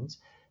hormones,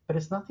 but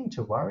it's nothing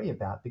to worry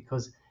about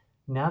because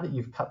now that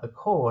you've cut the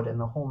cord and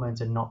the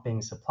hormones are not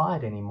being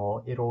supplied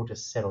anymore, it all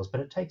just settles.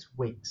 But it takes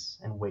weeks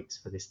and weeks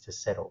for this to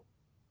settle.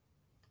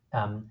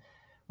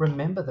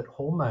 Remember that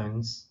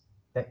hormones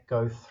that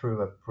go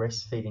through a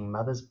breastfeeding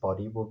mother's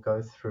body will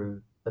go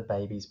through the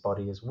baby's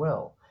body as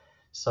well.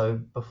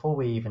 So before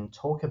we even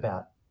talk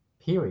about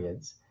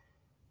periods,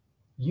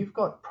 you've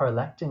got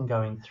prolactin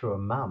going through a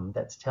mum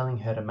that's telling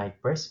her to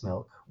make breast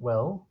milk.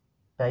 Well,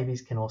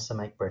 babies can also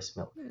make breast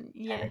milk. And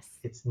Yes.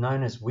 it's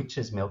known as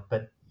witch's milk,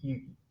 but you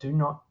do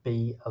not be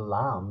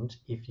alarmed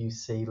if you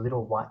see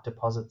little white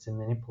deposits in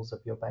the nipples of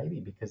your baby,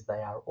 because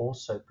they are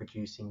also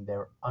producing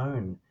their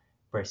own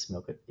breast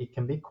milk. It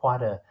can be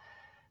quite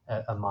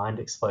a mind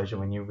explosion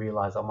when you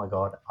realize, oh my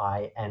God,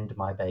 I and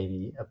my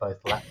baby are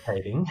both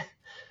lactating,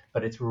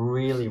 but it's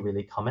really,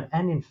 really common.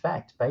 And in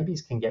fact,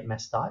 babies can get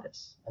mastitis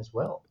as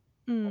well.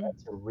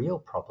 That's a real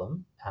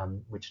problem,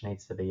 which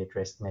needs to be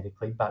addressed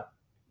medically, but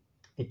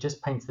it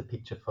just paints the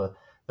picture for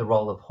the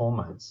role of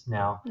hormones.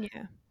 Now,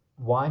 Yeah.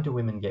 why do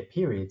women get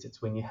periods?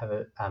 It's when you have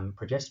a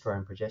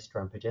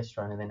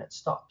progesterone, and then it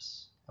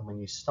stops. And when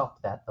you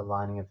stop that, the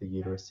lining of the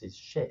uterus is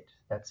shed.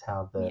 That's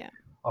how the Yeah.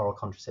 oral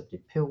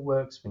contraceptive pill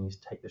works. When you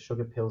take the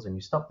sugar pills and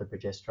you stop the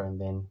progesterone,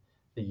 then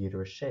the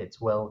uterus sheds.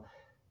 Well,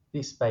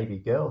 this baby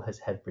girl has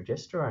had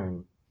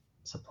progesterone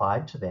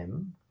supplied to them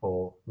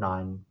for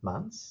 9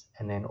 months,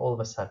 and then all of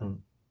a sudden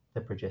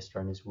the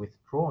progesterone is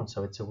withdrawn.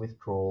 So it's a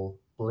withdrawal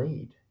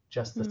bleed,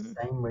 just the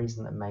same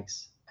reason that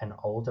makes an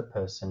older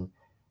person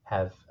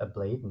have a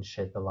bleed and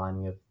shed the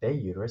lining of their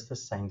uterus. The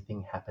same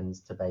thing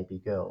happens to baby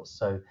girls.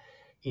 So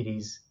it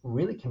is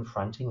really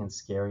confronting and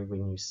scary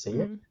when you see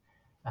it.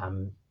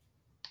 Um,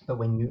 but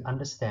when you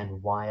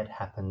understand why it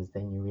happens,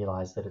 then you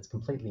realize that it's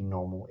completely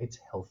normal, it's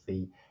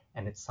healthy,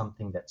 and it's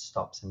something that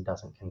stops and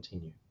doesn't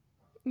continue.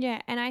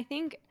 Yeah, and I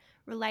think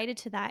related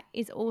to that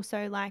is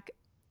also like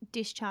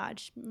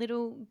discharge.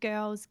 Little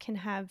girls can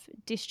have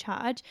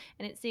discharge,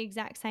 and it's the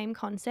exact same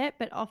concept,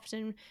 but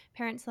often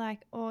parents are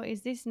like, oh,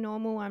 is this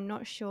normal? I'm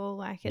not sure.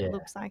 Like, it Yeah,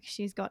 looks like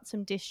she's got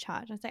some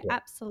discharge. I say, yeah,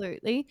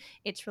 absolutely.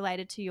 It's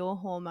related to your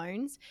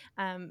hormones,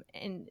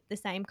 and the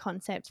same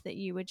concept that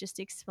you were just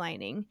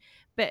explaining.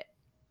 But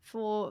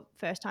for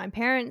first time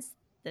parents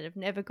that have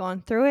never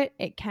gone through it,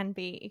 it can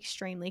be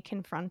extremely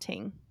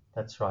confronting.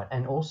 that's right.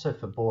 And also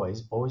for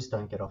boys, boys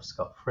don't get off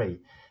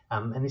scot-free.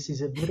 And this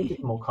is a little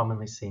bit more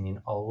commonly seen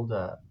in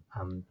older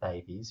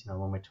babies,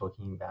 when we're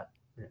talking about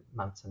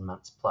months and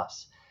months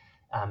plus.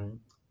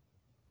 Um,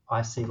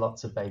 I see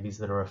lots of babies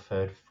that are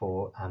referred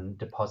for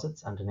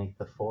deposits underneath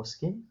the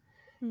foreskin.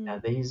 Now,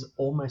 Mm. these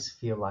almost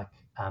feel like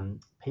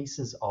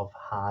pieces of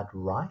hard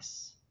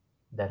rice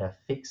that are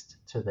fixed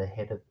to the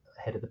head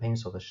of the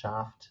penis, or the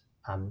shaft,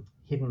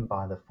 hidden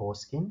by the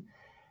foreskin.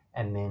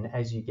 And then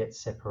as you get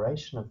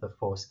separation of the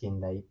foreskin,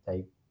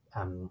 they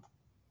um,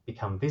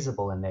 become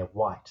visible and they're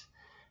white.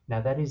 Now,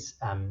 that is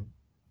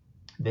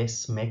their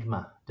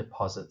smegma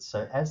deposits.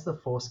 So as the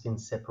foreskin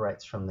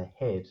separates from the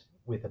head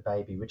with a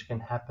baby, which can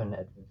happen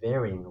at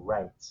varying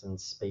rates and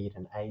speed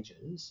and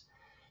ages,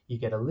 you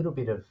get a little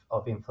bit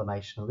of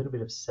inflammation, a little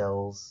bit of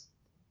cells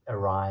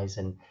arise,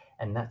 and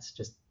that's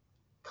just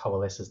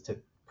coalesces to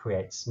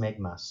create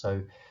smegma.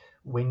 So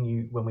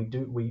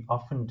we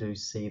often do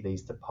see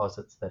these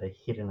deposits that are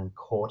hidden and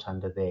caught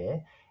under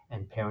there,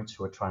 and parents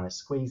who are trying to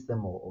squeeze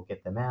them or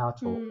get them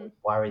out, or Mm.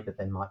 worried that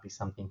there might be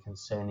something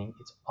concerning.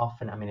 It's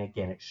often, I mean,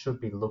 again, it should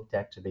be looked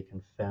at to be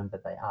confirmed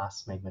that they are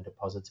smegma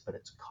deposits, but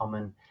it's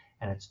common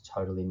and it's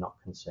totally not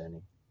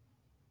concerning.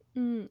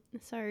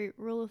 So,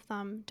 rule of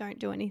thumb, don't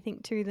do anything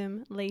to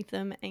them, leave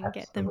them and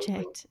get them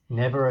Absolutely. checked.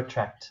 Never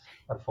attract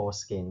a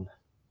foreskin.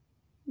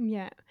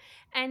 Yeah.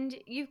 And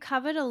you've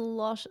covered a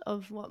lot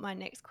of what my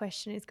next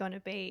question is going to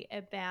be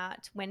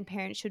about when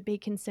parents should be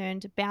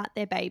concerned about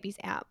their baby's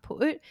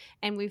output.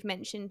 And we've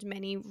mentioned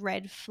many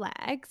red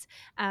flags.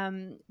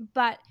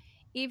 But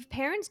if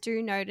parents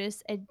do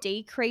notice a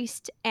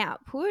decreased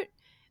output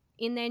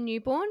in their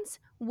newborns,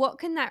 what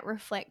can that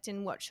reflect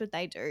and what should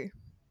they do?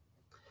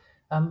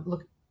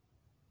 Look,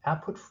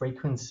 output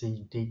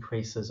frequency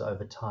decreases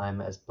over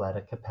time as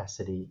bladder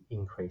capacity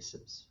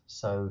increases.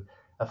 So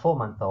a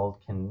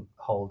 4-month-old can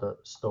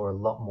store a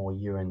lot more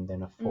urine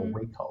than a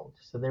 4-week-old.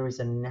 So there is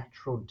a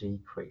natural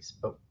decrease.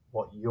 But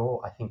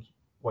I think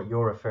what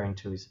you're referring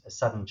to is a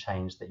sudden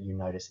change that you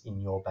notice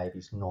in your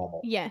baby's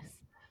normal. Yes.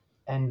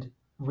 And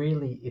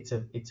really, it's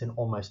an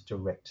almost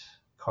direct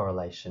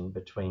correlation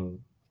between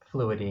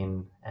fluid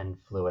in and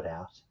fluid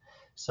out.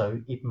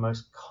 So it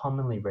most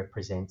commonly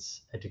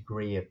represents a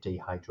degree of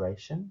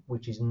dehydration,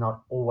 which is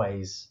not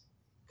always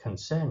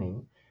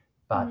concerning,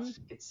 but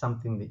it's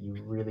something that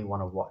you really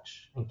want to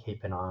watch and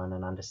keep an eye on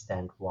and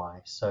understand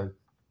why. So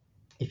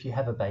if you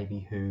have a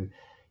baby who,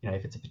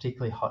 if it's a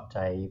particularly hot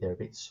day, they're a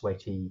bit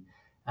sweaty,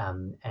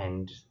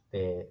 and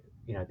they're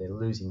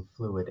losing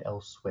fluid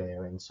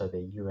elsewhere, and so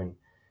their urine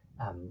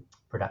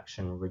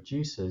production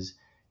reduces,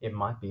 it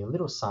might be a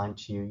little sign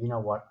to you, you know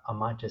what, I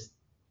might just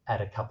add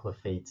a couple of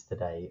feeds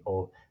today.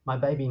 Or my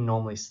baby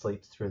normally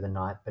sleeps through the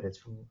night, but it's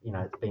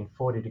been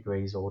 40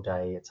 degrees all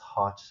day, it's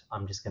hot,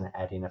 I'm just going to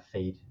add in a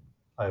feed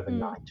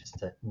overnight just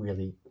to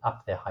really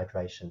up their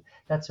hydration.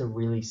 That's a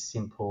really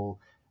simple,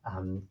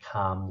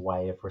 calm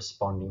way of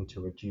responding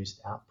to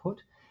reduced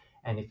output.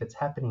 And if it's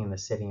happening in the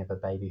setting of a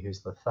baby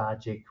who's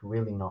lethargic,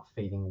 really not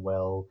feeding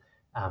well,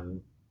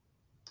 um,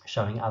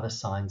 showing other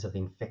signs of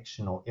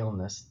infection or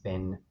illness,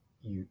 then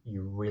you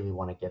really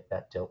want to get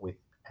that dealt with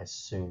as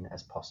soon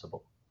as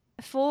possible.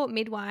 for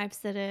midwives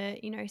that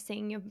are,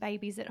 seeing your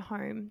babies at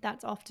home,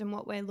 that's often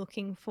what we're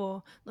looking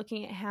for,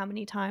 looking at how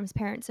many times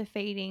parents are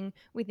feeding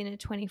within a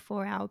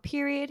 24-hour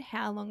period,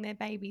 how long their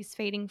baby's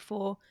feeding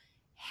for,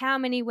 how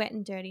many wet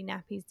and dirty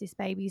nappies this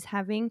baby's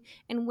having,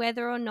 and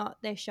whether or not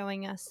they're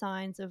showing us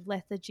signs of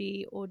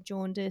lethargy or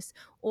jaundice,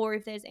 or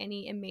if there's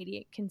any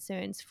immediate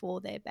concerns for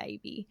their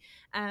baby.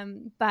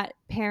 But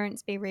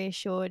parents, be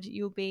reassured,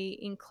 you'll be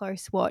in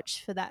close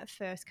watch for that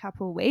first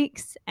couple of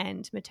weeks,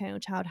 and maternal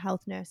child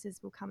health nurses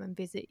will come and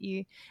visit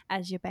you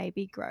as your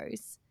baby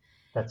grows.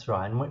 That's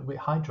right. And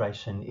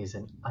hydration is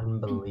an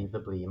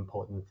unbelievably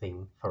important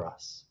thing for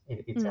us.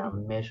 It's our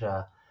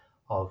measure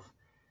of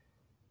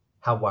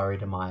how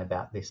worried am I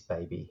about this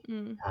baby.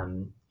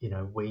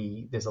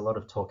 There's a lot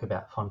of talk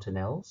about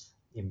fontanelles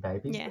in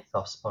babies, Yeah. the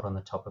soft spot on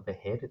the top of the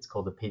head. It's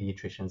called the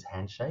pediatrician's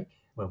handshake.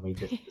 When we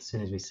just, as soon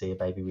as we see a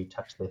baby, we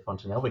touch their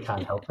fontanelle. We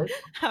can't help it.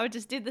 I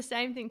just did the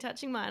same thing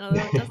touching mine,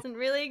 although it doesn't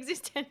really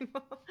exist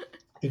anymore.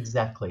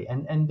 Exactly.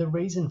 And the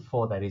reason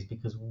for that is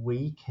because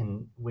we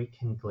can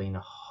glean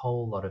a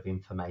whole lot of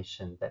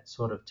information that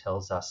sort of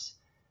tells us,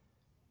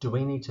 do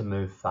we need to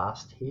move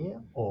fast here,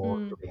 or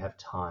do we have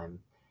time?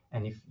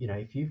 And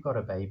if you've got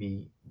a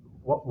baby,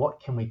 what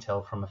can we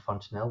tell from a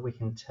fontanelle? We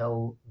can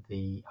tell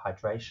the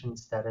hydration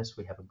status.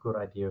 We have a good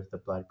idea of the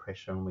blood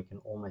pressure, and we can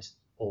almost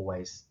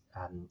always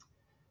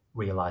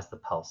realize the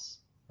pulse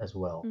as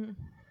well.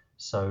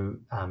 So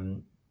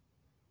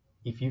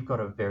if you've got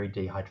a very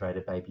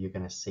dehydrated baby, you're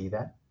going to see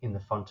that in the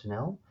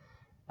fontanelle.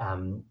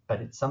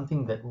 But it's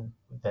something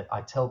that I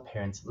tell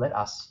parents, let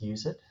us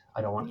use it. I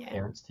don't want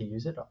parents to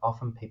use it.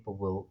 Often people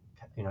will,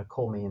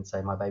 call me and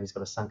say, my baby's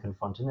got a sunken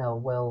fontanelle.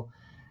 Well,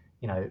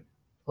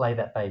 lay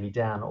that baby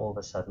down. All of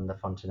a sudden, the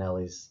fontanelle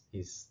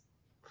is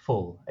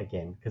full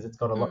again, because it's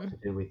got a lot to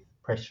do with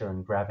pressure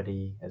and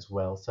gravity as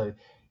well. So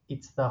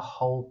it's the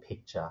whole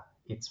picture.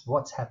 It's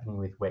what's happening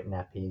with wet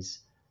nappies,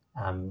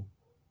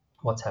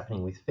 what's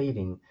happening with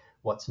feeding,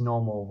 what's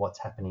normal, what's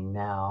happening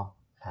now.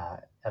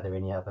 Are there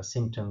any other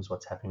symptoms?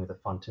 What's happening with the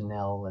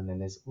fontanelle? And then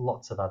there's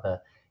lots of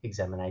other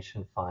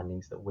examination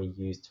findings that we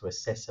use to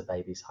assess a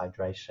baby's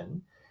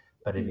hydration.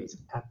 But it is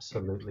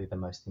absolutely the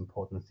most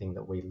important thing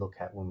that we look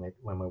at when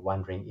we're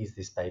wondering, is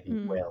this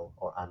baby well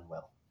or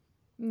unwell?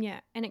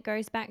 Yeah, and it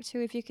goes back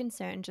to, if you're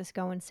concerned, just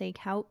go and seek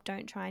help.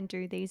 Don't try and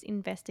do these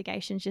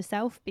investigations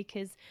yourself,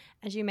 because,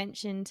 as you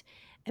mentioned,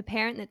 a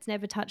parent that's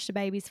never touched a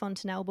baby's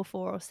fontanelle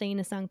before or seen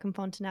a sunken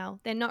fontanelle,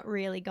 they're not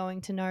really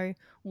going to know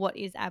what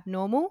is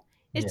abnormal.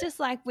 It's just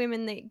like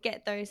women that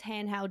get those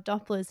handheld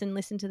Dopplers and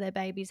listen to their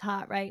baby's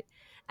heart rate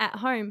at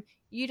home.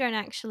 You don't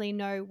actually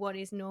know what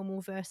is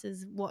normal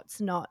versus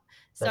what's not.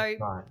 That's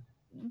So right.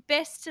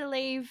 best to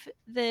leave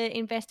the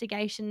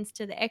investigations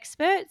to the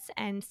experts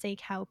and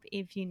seek help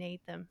if you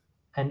need them.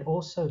 And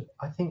also,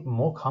 I think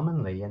more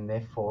commonly, and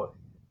therefore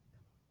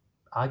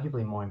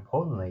arguably more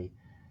importantly,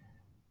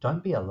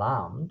 don't be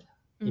alarmed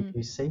if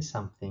you see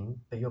something,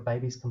 but your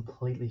baby's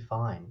completely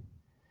fine.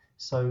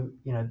 So,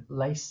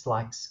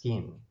 lace-like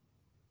skin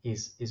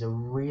is a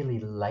really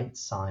late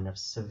sign of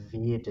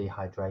severe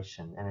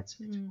dehydration, and it's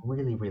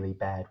really, really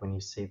bad when you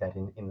see that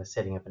in the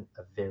setting of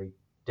a very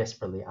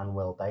desperately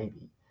unwell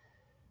baby.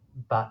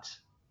 But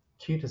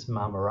cutis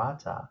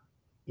marmorata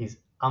is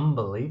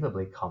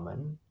unbelievably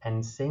common,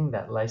 and seeing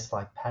that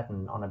lace-like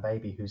pattern on a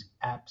baby who's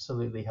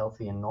absolutely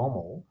healthy and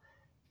normal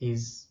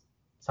is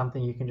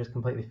something you can just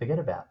completely forget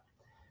about.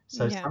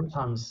 So Yeah.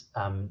 sometimes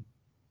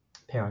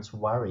parents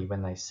worry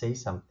when they see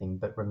something,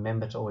 but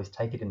remember to always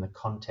take it in the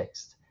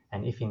context.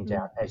 And if in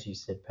doubt, as you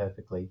said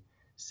perfectly,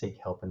 seek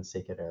help and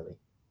seek it early.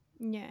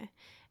 Yeah.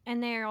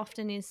 And there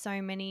often is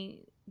so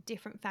many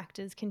different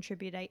factors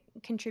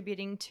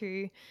contributing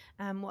to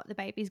what the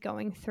baby's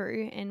going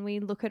through. And we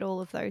look at all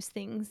of those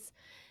things.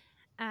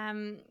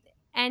 And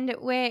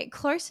we're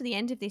close to the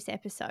end of this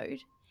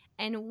episode.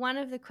 And one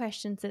of the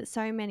questions that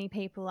so many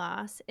people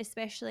ask,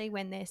 especially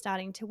when they're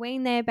starting to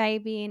wean their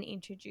baby and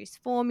introduce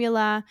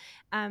formula,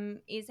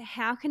 is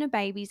how can a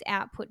baby's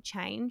output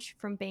change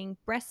from being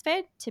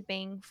breastfed to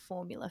being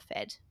formula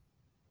fed?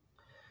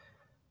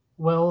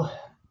 Well,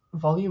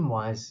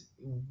 volume-wise,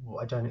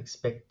 I don't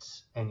expect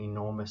an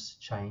enormous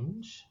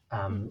change.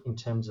 In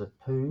terms of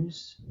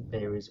poos,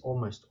 there is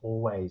almost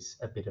always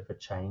a bit of a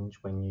change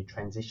when you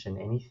transition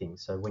anything.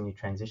 So when you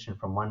transition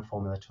from one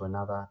formula to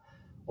another,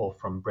 or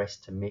from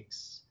breast to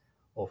mix,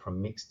 or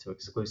from mix to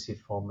exclusive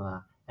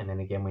formula, and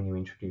then again when you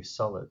introduce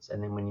solids,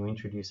 and then when you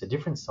introduce a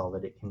different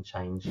solid, it can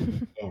change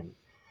again.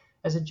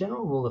 As a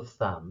general rule of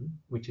thumb,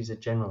 which is a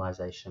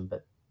generalization,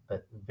 but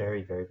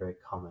very, very, very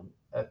common,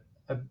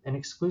 an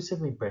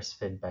exclusively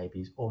breastfed baby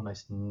is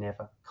almost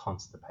never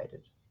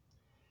constipated.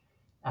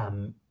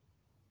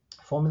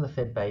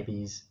 Formula-fed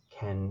babies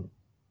can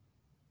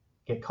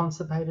get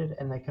constipated,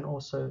 and they can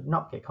also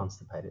not get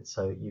constipated.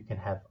 So you can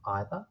have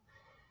either.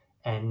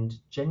 And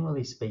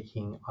generally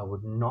speaking, I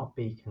would not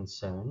be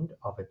concerned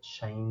of a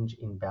change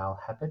in bowel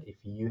habit if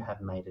you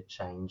have made a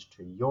change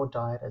to your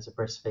diet as a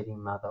breastfeeding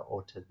mother,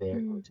 or to their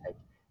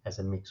intake as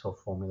a mix or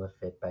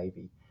formula-fed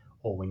baby,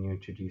 or when you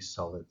introduce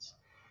solids.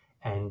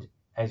 And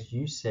as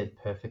you said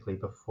perfectly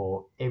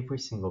before, every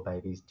single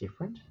baby is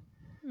different.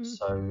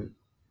 So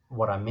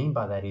what I mean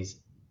by that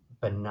is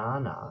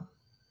banana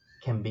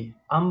can be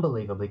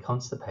unbelievably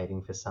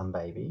constipating for some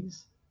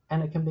babies,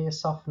 and it can be a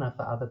softener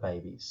for other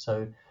babies.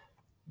 So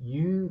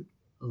you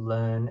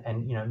learn,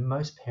 and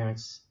most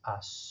parents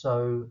are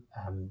so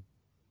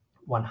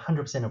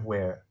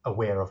 100%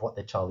 aware of what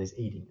their child is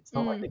eating. It's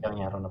not like they're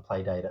going out on a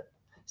play date at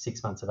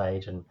 6 months of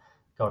age and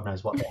God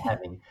knows what they're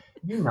having.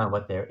 You know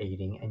what they're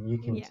eating, and you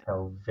can Yeah.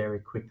 tell very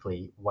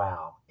quickly,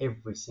 wow,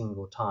 every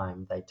single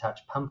time they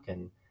touch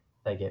pumpkin,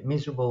 they get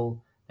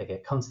miserable, they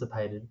get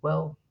constipated.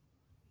 Well,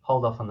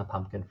 hold off on the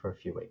pumpkin for a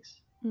few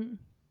weeks.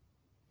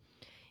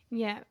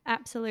 Yeah,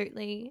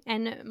 absolutely.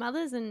 And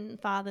mothers and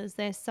fathers,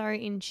 they're so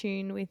in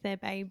tune with their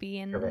baby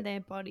and Correct. their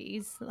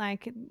bodies.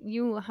 Like,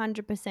 you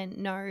 100%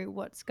 know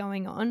what's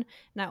going on.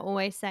 And I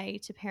always say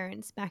to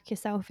parents, back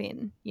yourself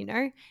in.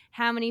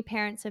 How many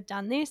parents have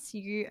done this?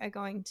 You are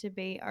going to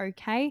be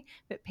okay,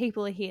 but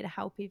people are here to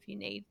help if you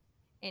need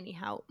any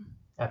help.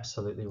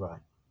 Absolutely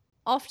right.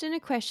 Often a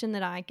question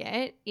that I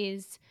get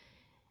is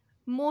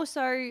more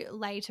so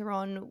later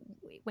on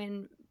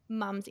when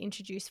mums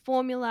introduce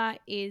formula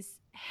is,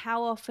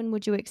 how often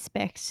would you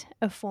expect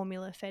a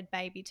formula fed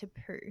baby to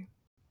poo?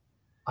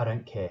 I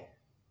don't care.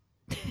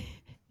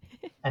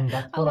 And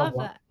that's I what I love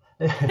want.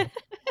 that.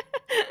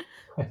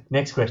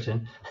 Next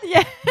question.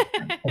 Yeah.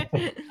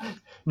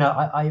 No,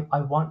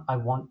 I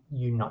want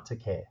you not to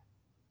care.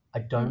 I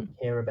don't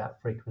care about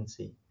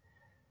frequency.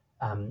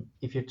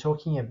 If you're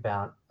talking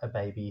about a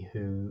baby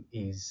who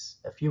is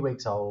a few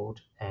weeks old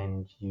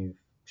and you've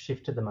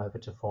shifted them over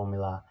to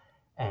formula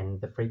and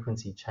the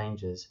frequency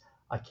changes,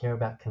 I care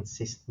about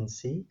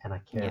consistency, and I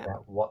care Yeah.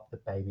 about what the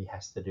baby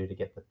has to do to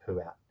get the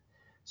poo out.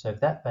 So if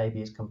that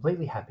baby is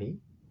completely happy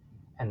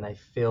and they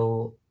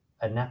fill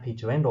a nappy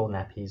to end all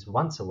nappies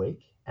once a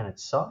week and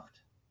it's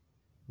soft,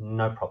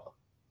 no problem.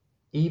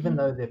 Even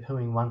though they're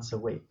pooing once a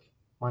week,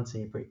 once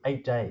every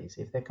 8 days,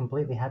 if they're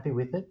completely happy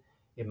with it,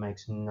 it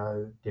makes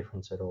no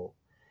difference at all.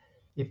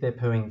 If they're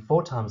pooing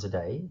 4 times a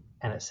day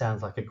and it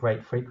sounds like a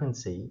great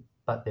frequency,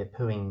 but they're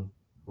pooing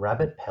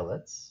rabbit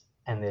pellets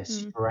and they're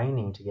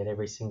straining to get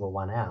every single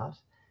one out,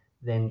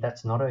 then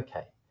that's not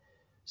okay.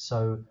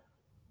 So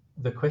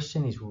the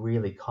question is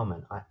really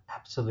common. I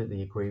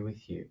absolutely agree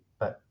with you,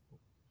 but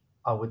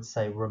I would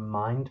say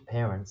remind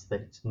parents that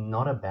it's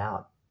not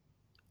about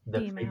the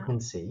The amount.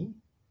 frequency,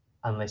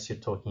 unless you're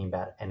talking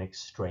about an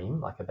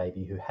extreme, like a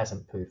baby who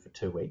hasn't pooed for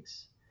 2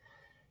 weeks.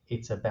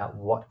 It's about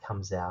what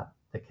comes out,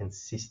 the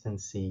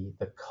consistency,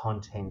 the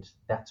content.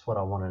 That's what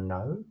I want to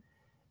know.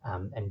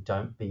 And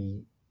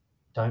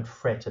don't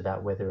fret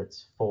about whether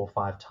it's 4 or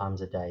 5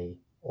 times a day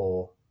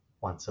or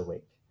once a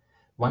week.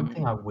 One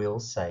thing I will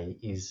say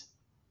is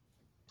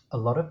a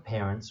lot of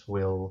parents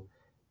will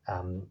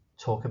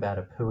talk about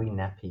a pooey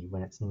nappy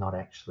when it's not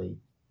actually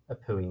a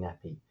pooey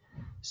nappy.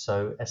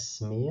 So a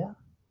smear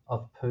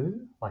of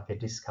poo, like a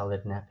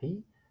discoloured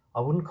nappy, I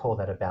wouldn't call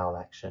that a bowel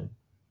action.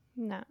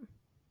 No.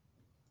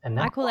 And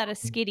I that, call that a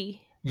skitty.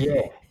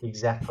 yeah,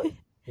 exactly,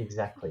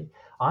 exactly.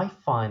 I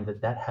find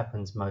that that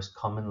happens most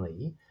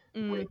commonly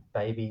with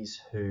babies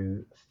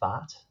who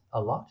fart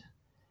a lot,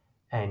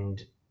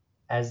 and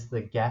as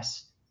the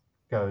gas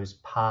goes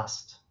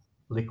past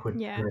liquid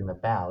Yeah. poo in the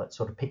bowel, it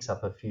sort of picks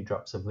up a few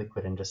drops of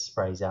liquid and just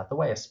sprays out the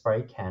way a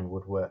spray can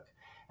would work.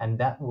 And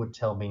that would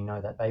tell me,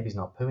 no, that baby's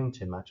not pooing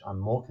too much. I'm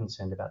more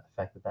concerned about the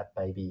fact that that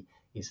baby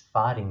is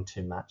farting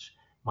too much.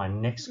 My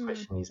next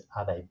question is,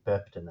 are they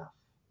burped enough?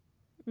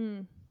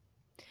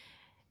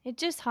 It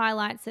just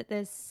highlights that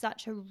there's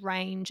such a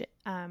range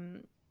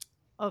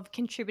of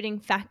contributing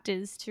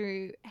factors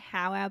to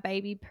how our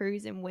baby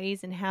poos and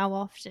wheezes and how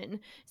often.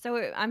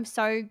 So I'm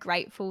so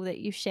grateful that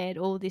you've shared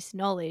all this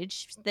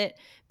knowledge, that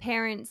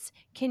parents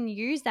can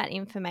use that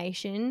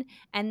information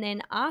and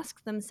then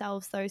ask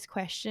themselves those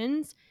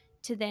questions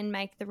to then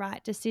make the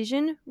right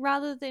decision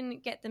rather than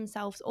get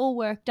themselves all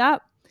worked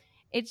up.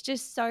 It's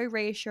just so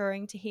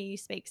reassuring to hear you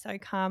speak so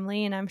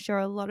calmly, and I'm sure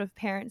a lot of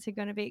parents are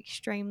going to be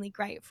extremely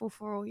grateful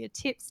for all your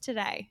tips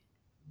today.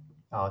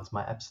 Oh, it's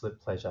my absolute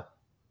pleasure.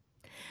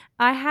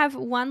 I have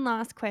one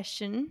last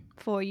question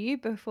for you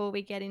before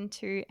we get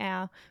into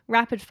our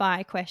rapid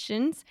fire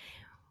questions.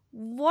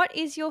 What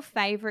is your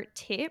favourite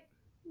tip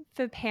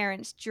for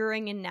parents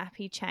during a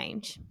nappy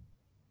change?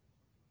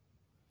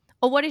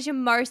 Or what is your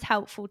most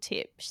helpful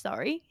tip?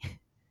 Sorry.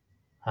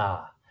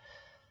 Ah,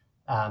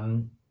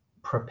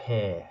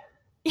 prepare.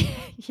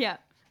 Yeah,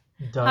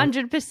 Don't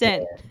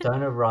 100%.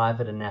 don't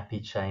arrive at a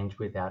nappy change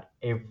without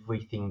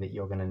everything that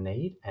you're going to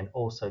need, and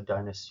also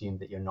don't assume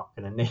that you're not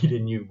going to need a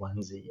new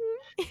onesie.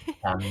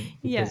 Um,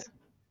 Yeah. because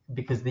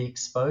because the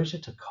exposure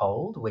to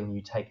cold when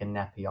you take a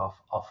nappy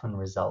off often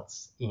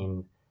results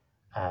in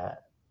uh,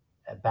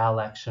 a bowel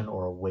action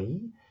or a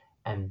wee,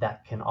 and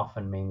that can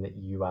often mean that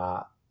you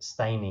are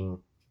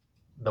staining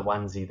the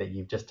onesie that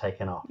you've just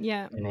taken off.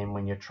 Yeah. And then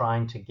when you're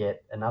trying to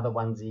get another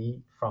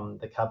onesie from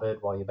the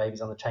cupboard while your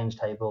baby's on the change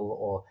table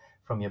or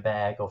from your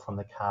bag or from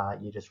the car,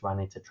 you just run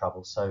into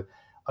trouble. So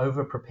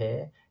over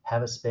prepare,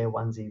 have a spare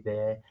onesie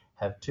there,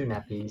 have 2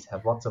 nappies,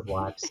 have lots of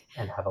wipes,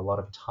 and have a lot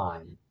of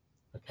time.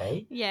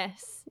 Okay.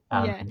 Yes.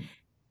 Um, Yeah.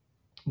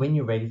 when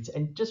you're ready to,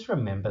 and just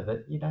remember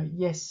that,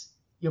 yes,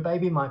 your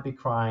baby might be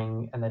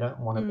crying and they don't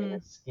want to be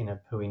Mm. in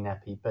a pooey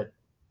nappy, but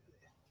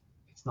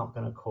it's not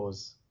going to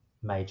cause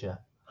major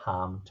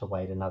harm to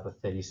wait another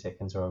 30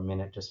 seconds or a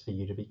minute just for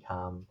you to be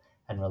calm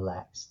and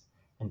relaxed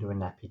and do a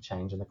nappy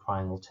change, and the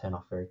crying will turn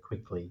off very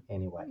quickly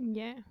anyway.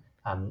 Yeah.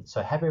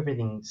 So have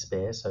everything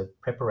spare. So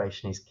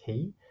preparation is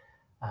key.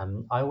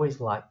 I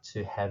always like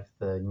to have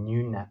the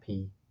new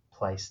nappy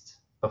placed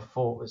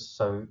before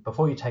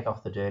you take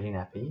off the dirty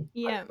nappy. I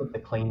Yeah. put the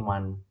clean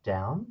one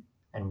down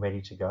and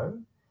ready to go,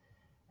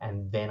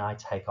 and then I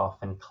take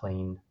off and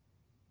clean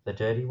the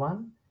dirty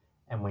one.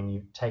 And when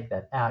you take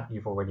that out,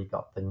 you've already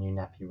got the new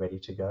nappy ready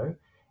to go.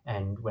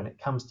 And when it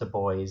comes to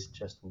boys,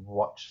 just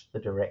watch the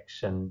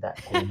direction that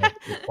penis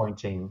is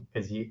pointing,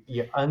 because you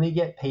only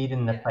get peed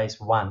in the face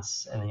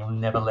once and you'll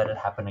never let it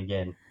happen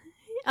again.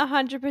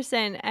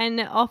 100%. And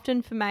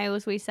often for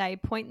males, we say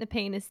point the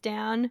penis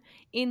down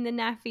in the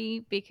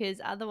nappy because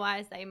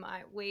otherwise they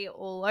might wee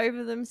all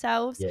over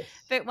themselves. Yes.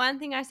 But one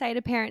thing I say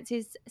to parents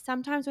is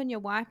sometimes when you're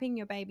wiping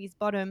your baby's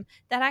bottom,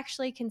 that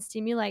actually can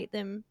stimulate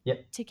them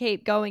Yep. to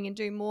keep going and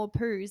do more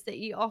poos, that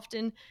you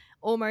often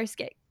almost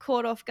get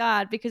caught off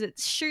guard because it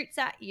shoots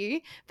at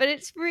you, but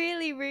it's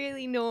really,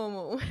 really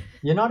normal.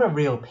 You're not a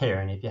real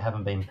parent if you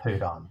haven't been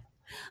pooed on.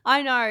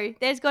 I know.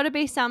 There's got to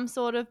be some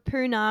sort of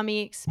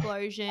punami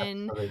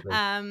explosion,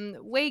 Absolutely.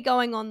 wee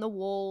going on the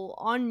wall,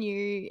 on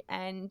you,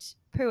 and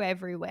poo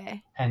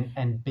everywhere.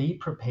 And be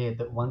prepared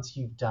that once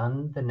you've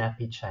done the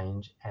nappy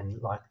change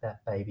and like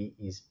that baby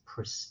is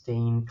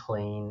pristine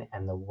clean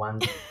and the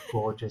one's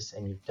gorgeous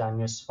and you've done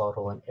your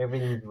swaddle and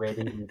everything's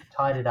ready, you've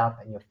tied it up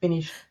and you're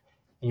finished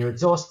and you're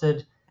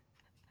exhausted,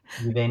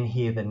 you then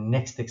hear the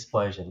next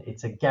explosion.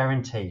 It's a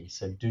guarantee.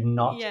 So do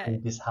not Yeah. be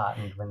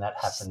disheartened when that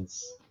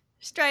happens.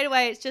 Straight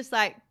away, it's just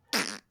like,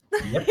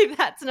 Yep. if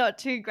that's not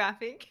too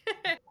graphic.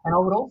 And I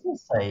would also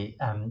say,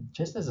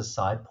 just as a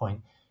side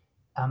point,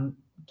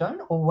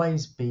 don't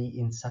always be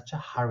in such a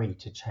hurry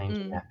to change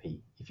a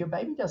nappy. If your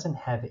baby doesn't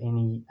have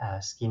any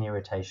skin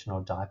irritation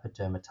or diaper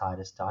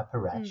dermatitis, diaper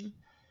rash,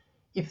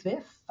 if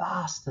they're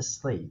fast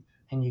asleep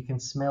and you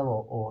can smell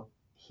or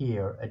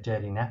hear a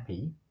dirty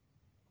nappy,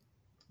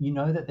 you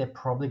know that they're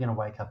probably going to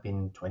wake up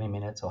in 20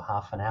 minutes or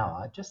half an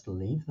hour. Just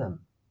leave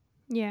them.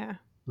 Yeah.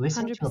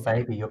 Listen to your 100%.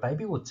 baby. Your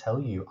baby will tell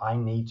you, I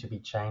need to be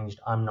changed.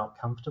 I'm not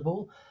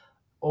comfortable.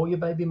 Or your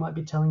baby might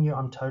be telling you,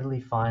 I'm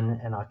totally fine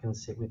and I can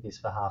sit with this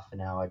for half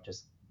an hour.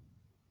 Just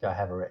go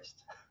have a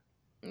rest.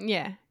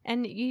 Yeah.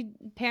 And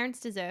parents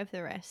deserve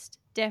the rest.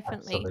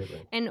 Definitely.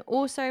 Absolutely. And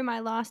also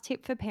my last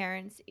tip for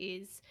parents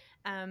is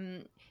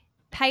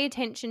pay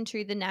attention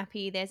to the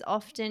nappy. There's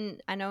often,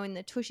 I know in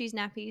the Tushy's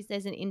nappies,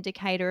 there's an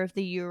indicator of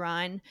the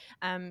urine,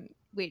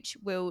 which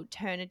will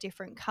turn a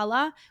different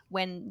color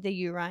when the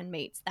urine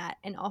meets that.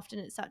 And often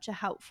it's such a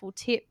helpful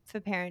tip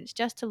for parents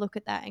just to look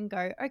at that and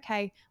go,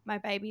 okay, my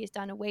baby has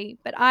done a wee.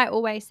 But I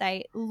always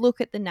say, look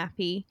at the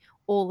nappy,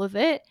 all of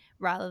it,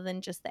 rather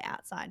than just the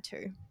outside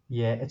too.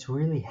 Yeah, it's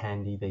really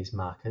handy, these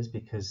markers,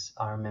 because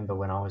I remember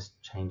when I was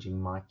changing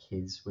my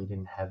kids, we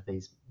didn't have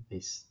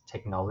this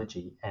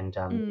technology, and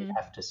you'd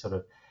have to sort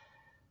of,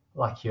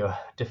 like you're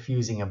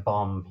diffusing a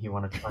bomb, you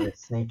want to try to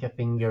sneak a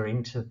finger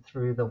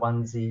through the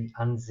onesie,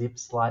 unzip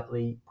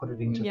slightly, put it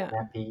into the Yeah.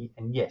 nappy,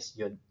 and yes,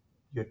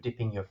 you're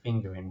dipping your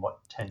finger in what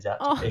turns out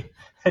to Oh, be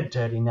a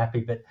dirty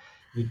nappy, but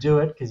you do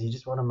it because you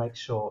just want to make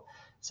sure.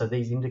 So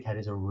these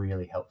indicators are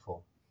really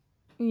helpful.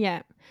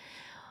 yeah.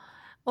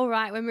 All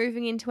right, we're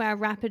moving into our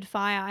rapid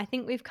fire. I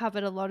think we've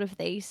covered a lot of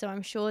these, so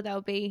I'm sure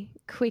there'll be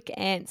quick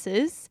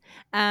answers.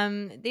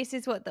 This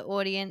is what our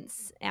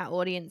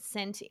audience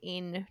sent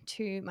in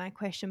to my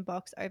question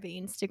box over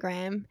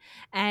Instagram.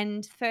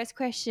 And first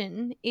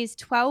question is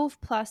 12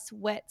 plus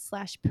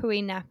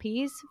wet/pooey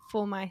nappies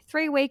for my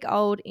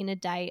 3-week-old in a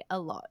day a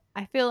lot.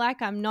 I feel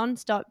like I'm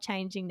non-stop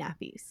changing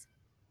nappies.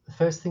 The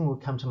first thing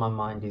would come to my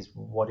mind is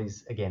what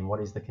is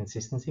the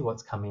consistency?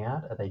 What's coming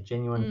out? Are they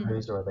genuine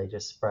poos or are they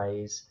just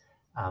sprays?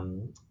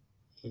 Um,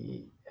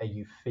 are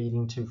you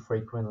feeding too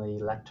frequently?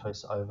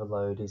 Lactose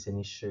overload is an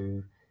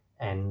issue,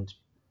 and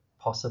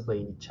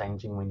possibly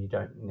changing when you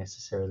don't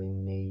necessarily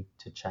need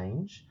to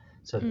change.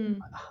 So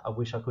I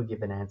wish I could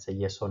give an answer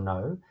yes or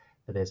no,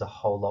 but there's a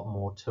whole lot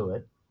more to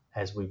it.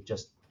 As we've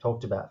just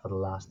talked about for the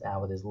last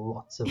hour, there's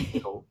lots of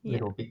Yeah.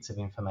 little bits of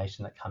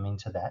information that come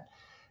into that.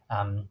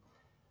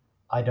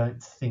 I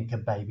don't think a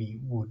baby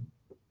would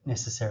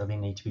necessarily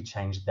need to be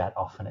changed that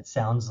often. It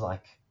sounds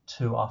like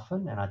too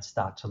often, and I'd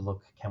start to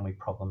look, can we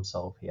problem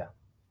solve here?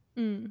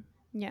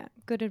 Yeah,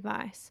 good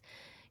advice.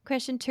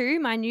 Question 2,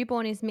 my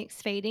newborn is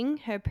mixed feeding.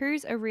 Her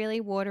poos are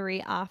really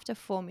watery after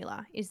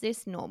formula. Is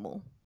this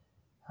normal?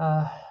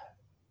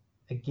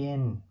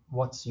 Again,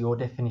 what's your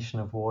definition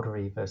of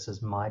watery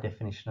versus my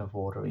definition of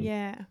watery?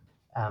 Yeah.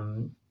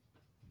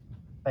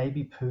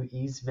 Baby poo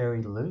is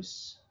very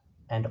loose,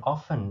 and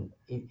often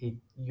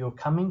you're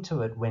coming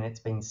to it when it's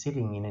been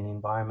sitting in an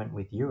environment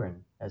with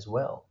urine as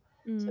well.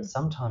 So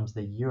sometimes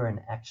the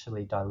urine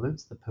actually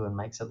dilutes the poo and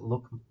makes it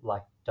look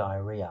like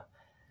diarrhea.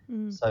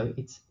 So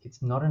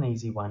it's not an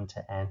easy one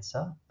to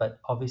answer,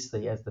 but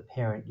obviously as the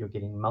parent, you're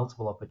getting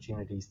multiple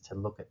opportunities to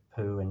look at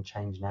poo and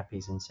change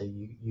nappies, and so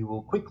you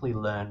will quickly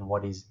learn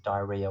what is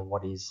diarrhea,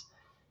 what is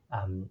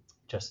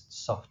just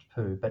soft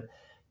poo. But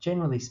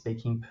generally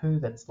speaking, poo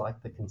that's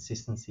like the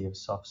consistency of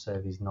soft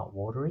serve is not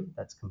watery.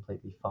 That's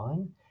completely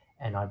fine.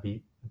 And I'd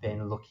be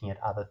then looking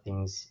at other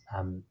things.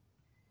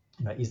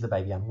 Is the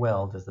baby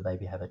unwell? Does the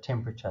baby have a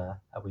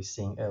temperature? Are we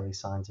seeing early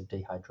signs of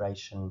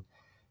dehydration?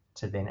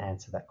 To then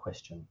answer that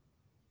question.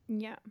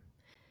 Yeah.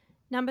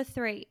 Number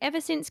 3, ever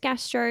since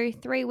gastro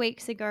 3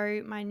 weeks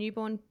ago, my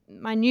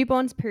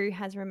newborn's poo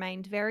has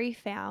remained very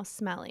foul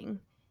smelling.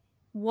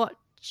 What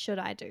should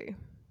I do?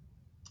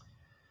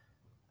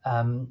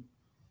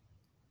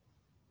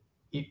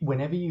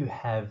 Whenever you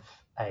have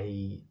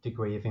a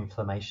degree of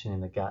inflammation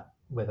in the gut,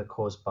 whether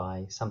caused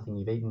by something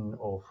you've eaten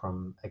or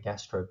from a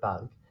gastro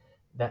bug,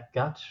 that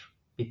gut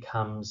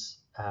becomes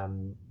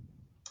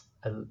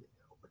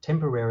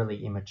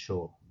temporarily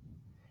immature.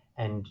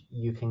 And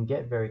you can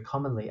get very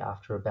commonly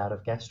after a bout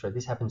of gastro,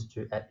 this happens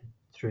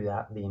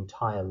throughout the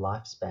entire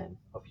lifespan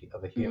of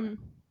a human,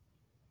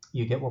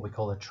 you get what we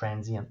call a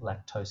transient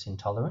lactose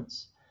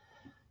intolerance.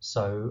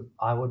 So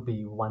I would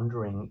be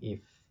wondering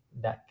if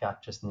that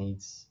gut just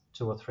needs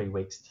 2 or 3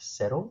 weeks to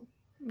settle.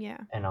 Yeah.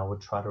 And I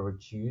would try to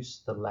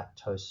reduce the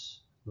lactose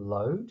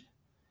load.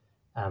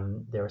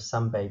 There are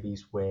some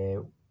babies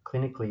where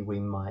clinically we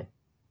might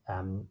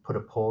put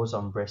a pause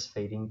on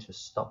breastfeeding to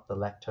stop the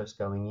lactose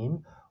going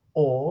in,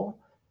 or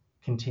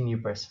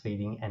continue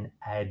breastfeeding and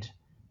add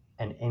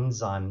an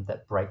enzyme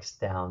that breaks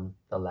down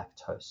the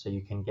lactose. So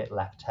you can get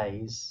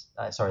lactase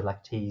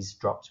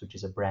drops, which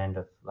is a brand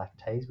of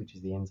lactase, which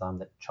is the enzyme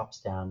that chops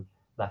down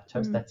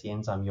lactose. That's the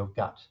enzyme your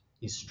gut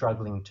is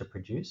struggling to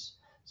produce.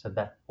 So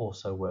that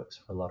also works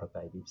for a lot of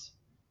babies.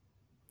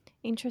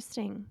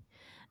 Interesting.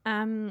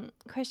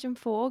 Question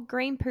 4,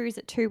 green poos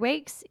at 2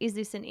 weeks. Is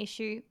this an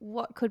issue?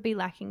 What could be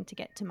lacking to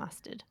get to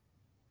mustard?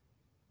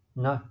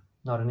 No,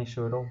 not an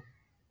issue at all.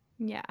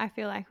 Yeah, I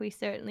feel like we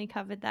certainly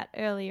covered that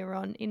earlier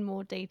on in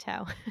more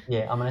detail.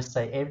 Yeah, I'm going to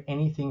say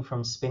anything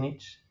from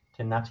spinach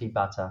to nutty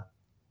butter,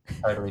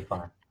 totally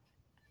fine.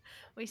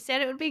 We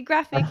said it would be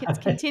graphic. It's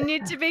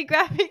continued to be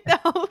graphic the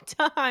whole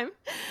time.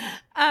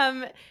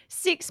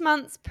 6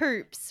 months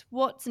poops.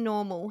 What's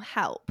normal?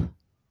 Help.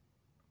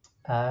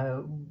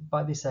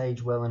 By this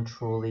age, well and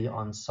truly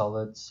on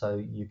solids, so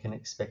you can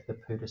expect the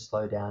poo to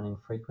slow down in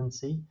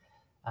frequency.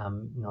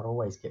 Not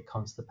always get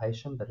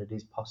constipation, but it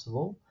is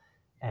possible.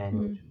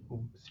 And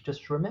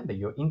just remember,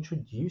 you're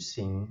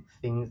introducing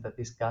things that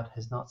this gut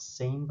has not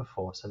seen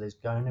before. So there's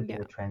going to be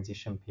a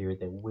transition period.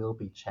 There will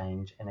be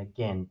change. And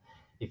again,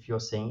 if you're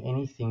seeing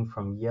anything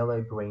from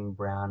yellow, green,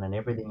 brown, and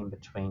everything in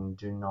between,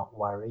 do not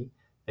worry.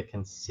 The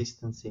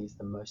consistency is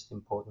the most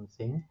important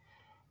thing.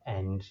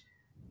 And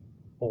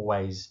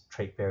always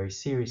treat very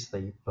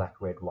seriously black,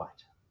 red,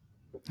 white.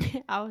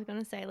 I was going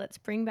to say, let's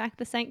bring back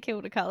the St.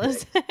 Kilda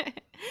colours.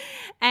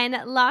 And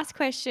last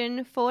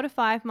question, 4 to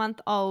 5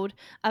 month old,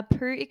 are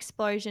poo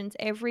explosions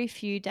every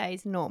few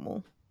days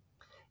normal?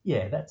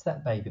 Yeah, that's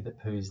that baby that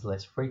poos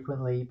less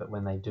frequently, but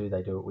when they do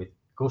it with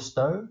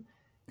gusto.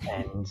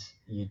 And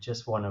you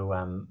just want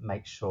to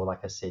make sure,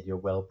 like I said, you're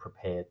well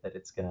prepared that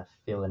it's going to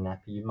fill a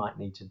nappy. You might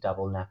need to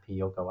double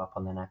nappy or go up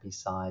on the nappy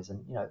size,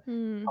 and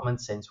common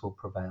sense will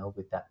prevail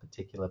with that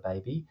particular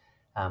baby,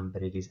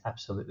 but it is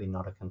absolutely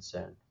not a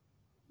concern.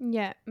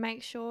 Yeah,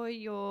 make sure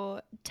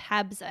your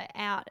tabs are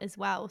out as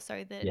well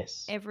so that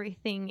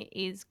everything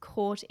is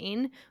caught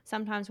in.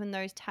 Sometimes when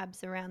those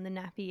tabs around the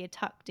nappy are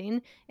tucked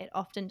in, it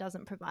often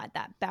doesn't provide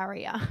that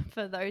barrier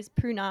for those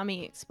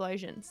punami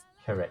explosions.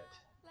 Correct.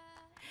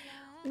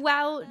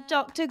 Well,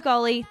 Dr.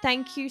 Golly,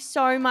 thank you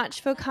so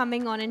much for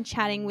coming on and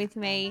chatting with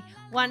me.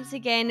 Once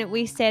again,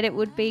 we said it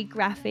would be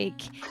graphic,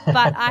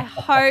 but I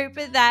hope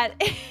that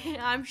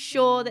I'm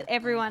sure that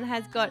everyone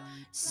has got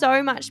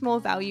so much more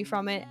value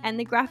from it. And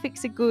the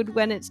graphics are good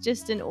when it's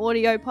just an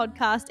audio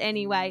podcast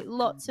anyway,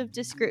 lots of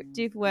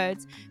descriptive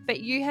words. But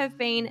you have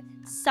been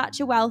such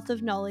a wealth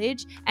of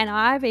knowledge, and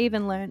I've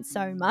even learned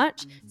so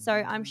much. So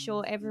I'm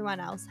sure everyone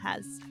else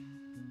has.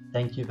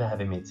 Thank you for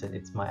having me.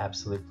 It's my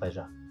absolute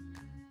pleasure.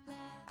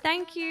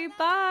 Thank you.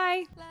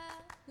 Bye.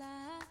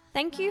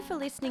 Thank you for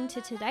listening to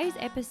today's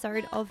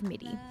episode of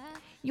MIDI.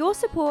 Your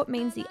support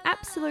means the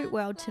absolute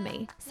world to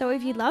me. So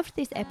if you loved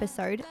this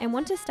episode and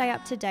want to stay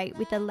up to date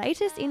with the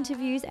latest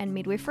interviews and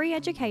midwifery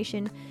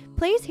education,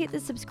 please hit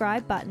the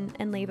subscribe button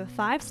and leave a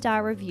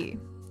 5-star review.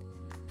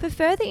 For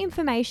further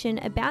information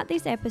about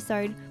this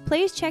episode,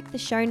 please check the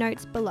show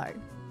notes below.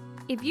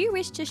 If you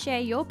wish to share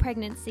your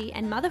pregnancy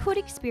and motherhood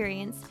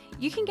experience,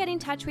 you can get in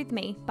touch with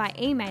me by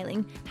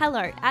emailing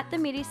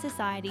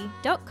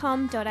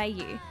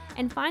hello@themidisociety.com.au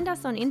and find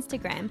us on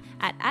Instagram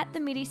at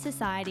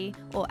 @themidisociety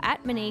or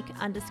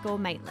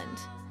 @Monique_Maitland.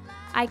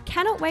 I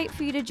cannot wait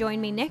for you to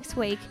join me next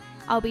week.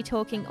 I'll be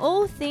talking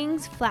all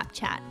things flap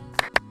chat.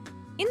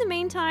 In the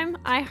meantime,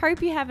 I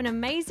hope you have an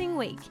amazing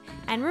week,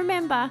 and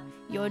remember,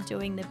 you're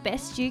doing the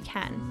best you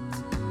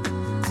can.